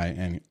person in the eye.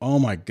 And oh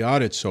my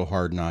God, it's so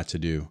hard not to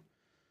do.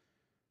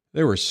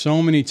 There were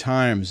so many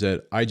times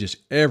that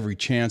every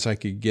chance I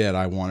could get,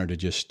 I wanted to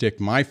just stick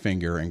my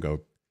finger and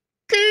go,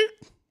 okay,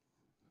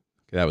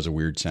 that was a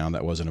weird sound.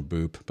 That wasn't a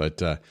boop,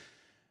 but,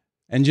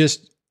 and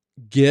just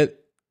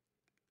get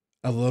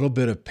a little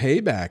bit of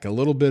payback, a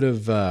little bit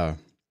of,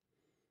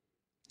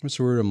 what's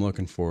the word I'm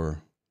looking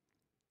for?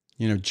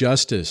 You know,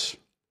 justice.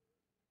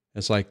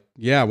 It's like,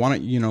 yeah, why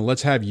don't,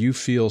 let's have you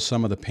feel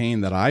some of the pain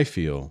that I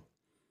feel.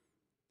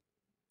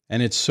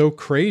 And it's so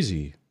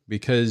crazy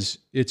because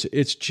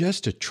it's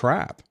just a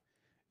trap.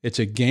 It's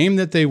a game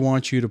that they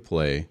want you to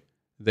play.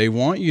 They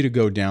want you to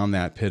go down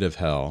that pit of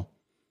hell.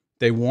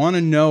 They want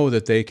to know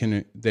that they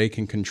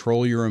can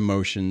control your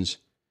emotions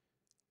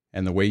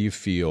and the way you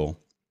feel,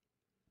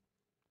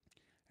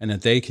 and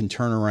that they can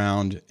turn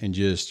around and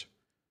just,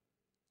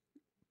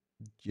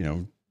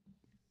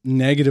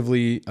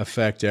 negatively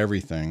affect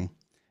everything.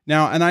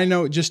 Now, and I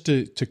know, just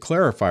to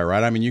clarify,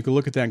 right? I mean, you could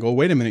look at that and go,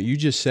 wait a minute, you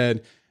just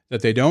said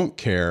that they don't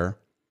care.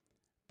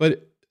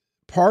 But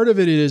part of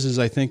it is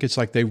I think it's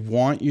like they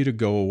want you to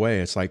go away.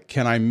 It's like,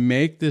 can I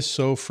make this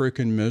so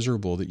freaking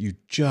miserable that you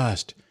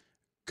just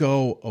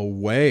go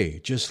away?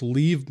 Just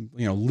leave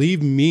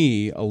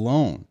me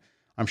alone.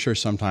 I'm sure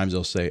sometimes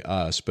they'll say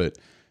us, but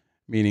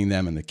meaning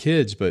them and the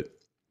kids, but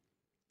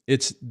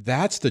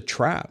that's the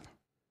trap.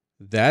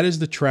 That is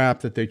the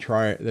trap that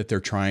they're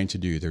trying to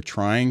do. They're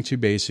trying to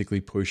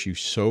basically push you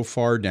so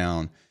far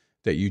down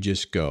that you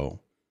just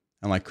go.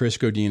 And like Chris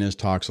Godinez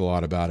talks a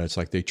lot about it, it's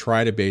like they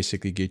try to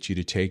basically get you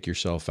to take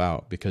yourself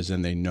out, because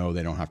then they know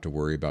they don't have to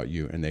worry about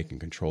you and they can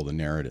control the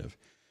narrative.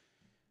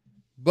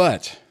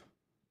 But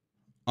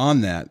on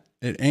that,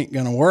 it ain't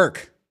going to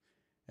work.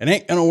 It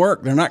ain't going to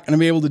work. They're not going to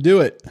be able to do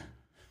it.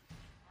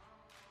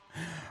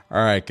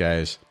 All right,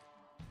 guys.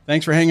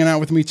 Thanks for hanging out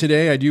with me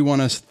today. I do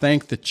want to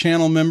thank the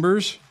channel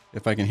members.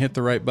 If I can hit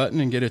the right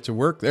button and get it to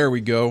work. There we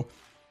go.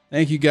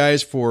 Thank you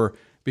guys for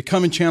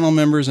becoming channel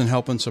members and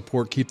helping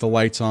support, keep the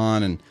lights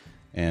on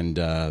and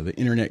the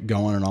internet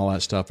going and all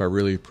that stuff. I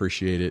really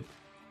appreciate it.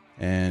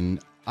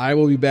 And I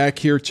will be back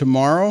here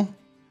tomorrow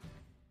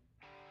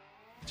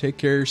Take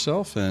care of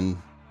yourself, and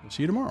we'll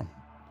see you tomorrow.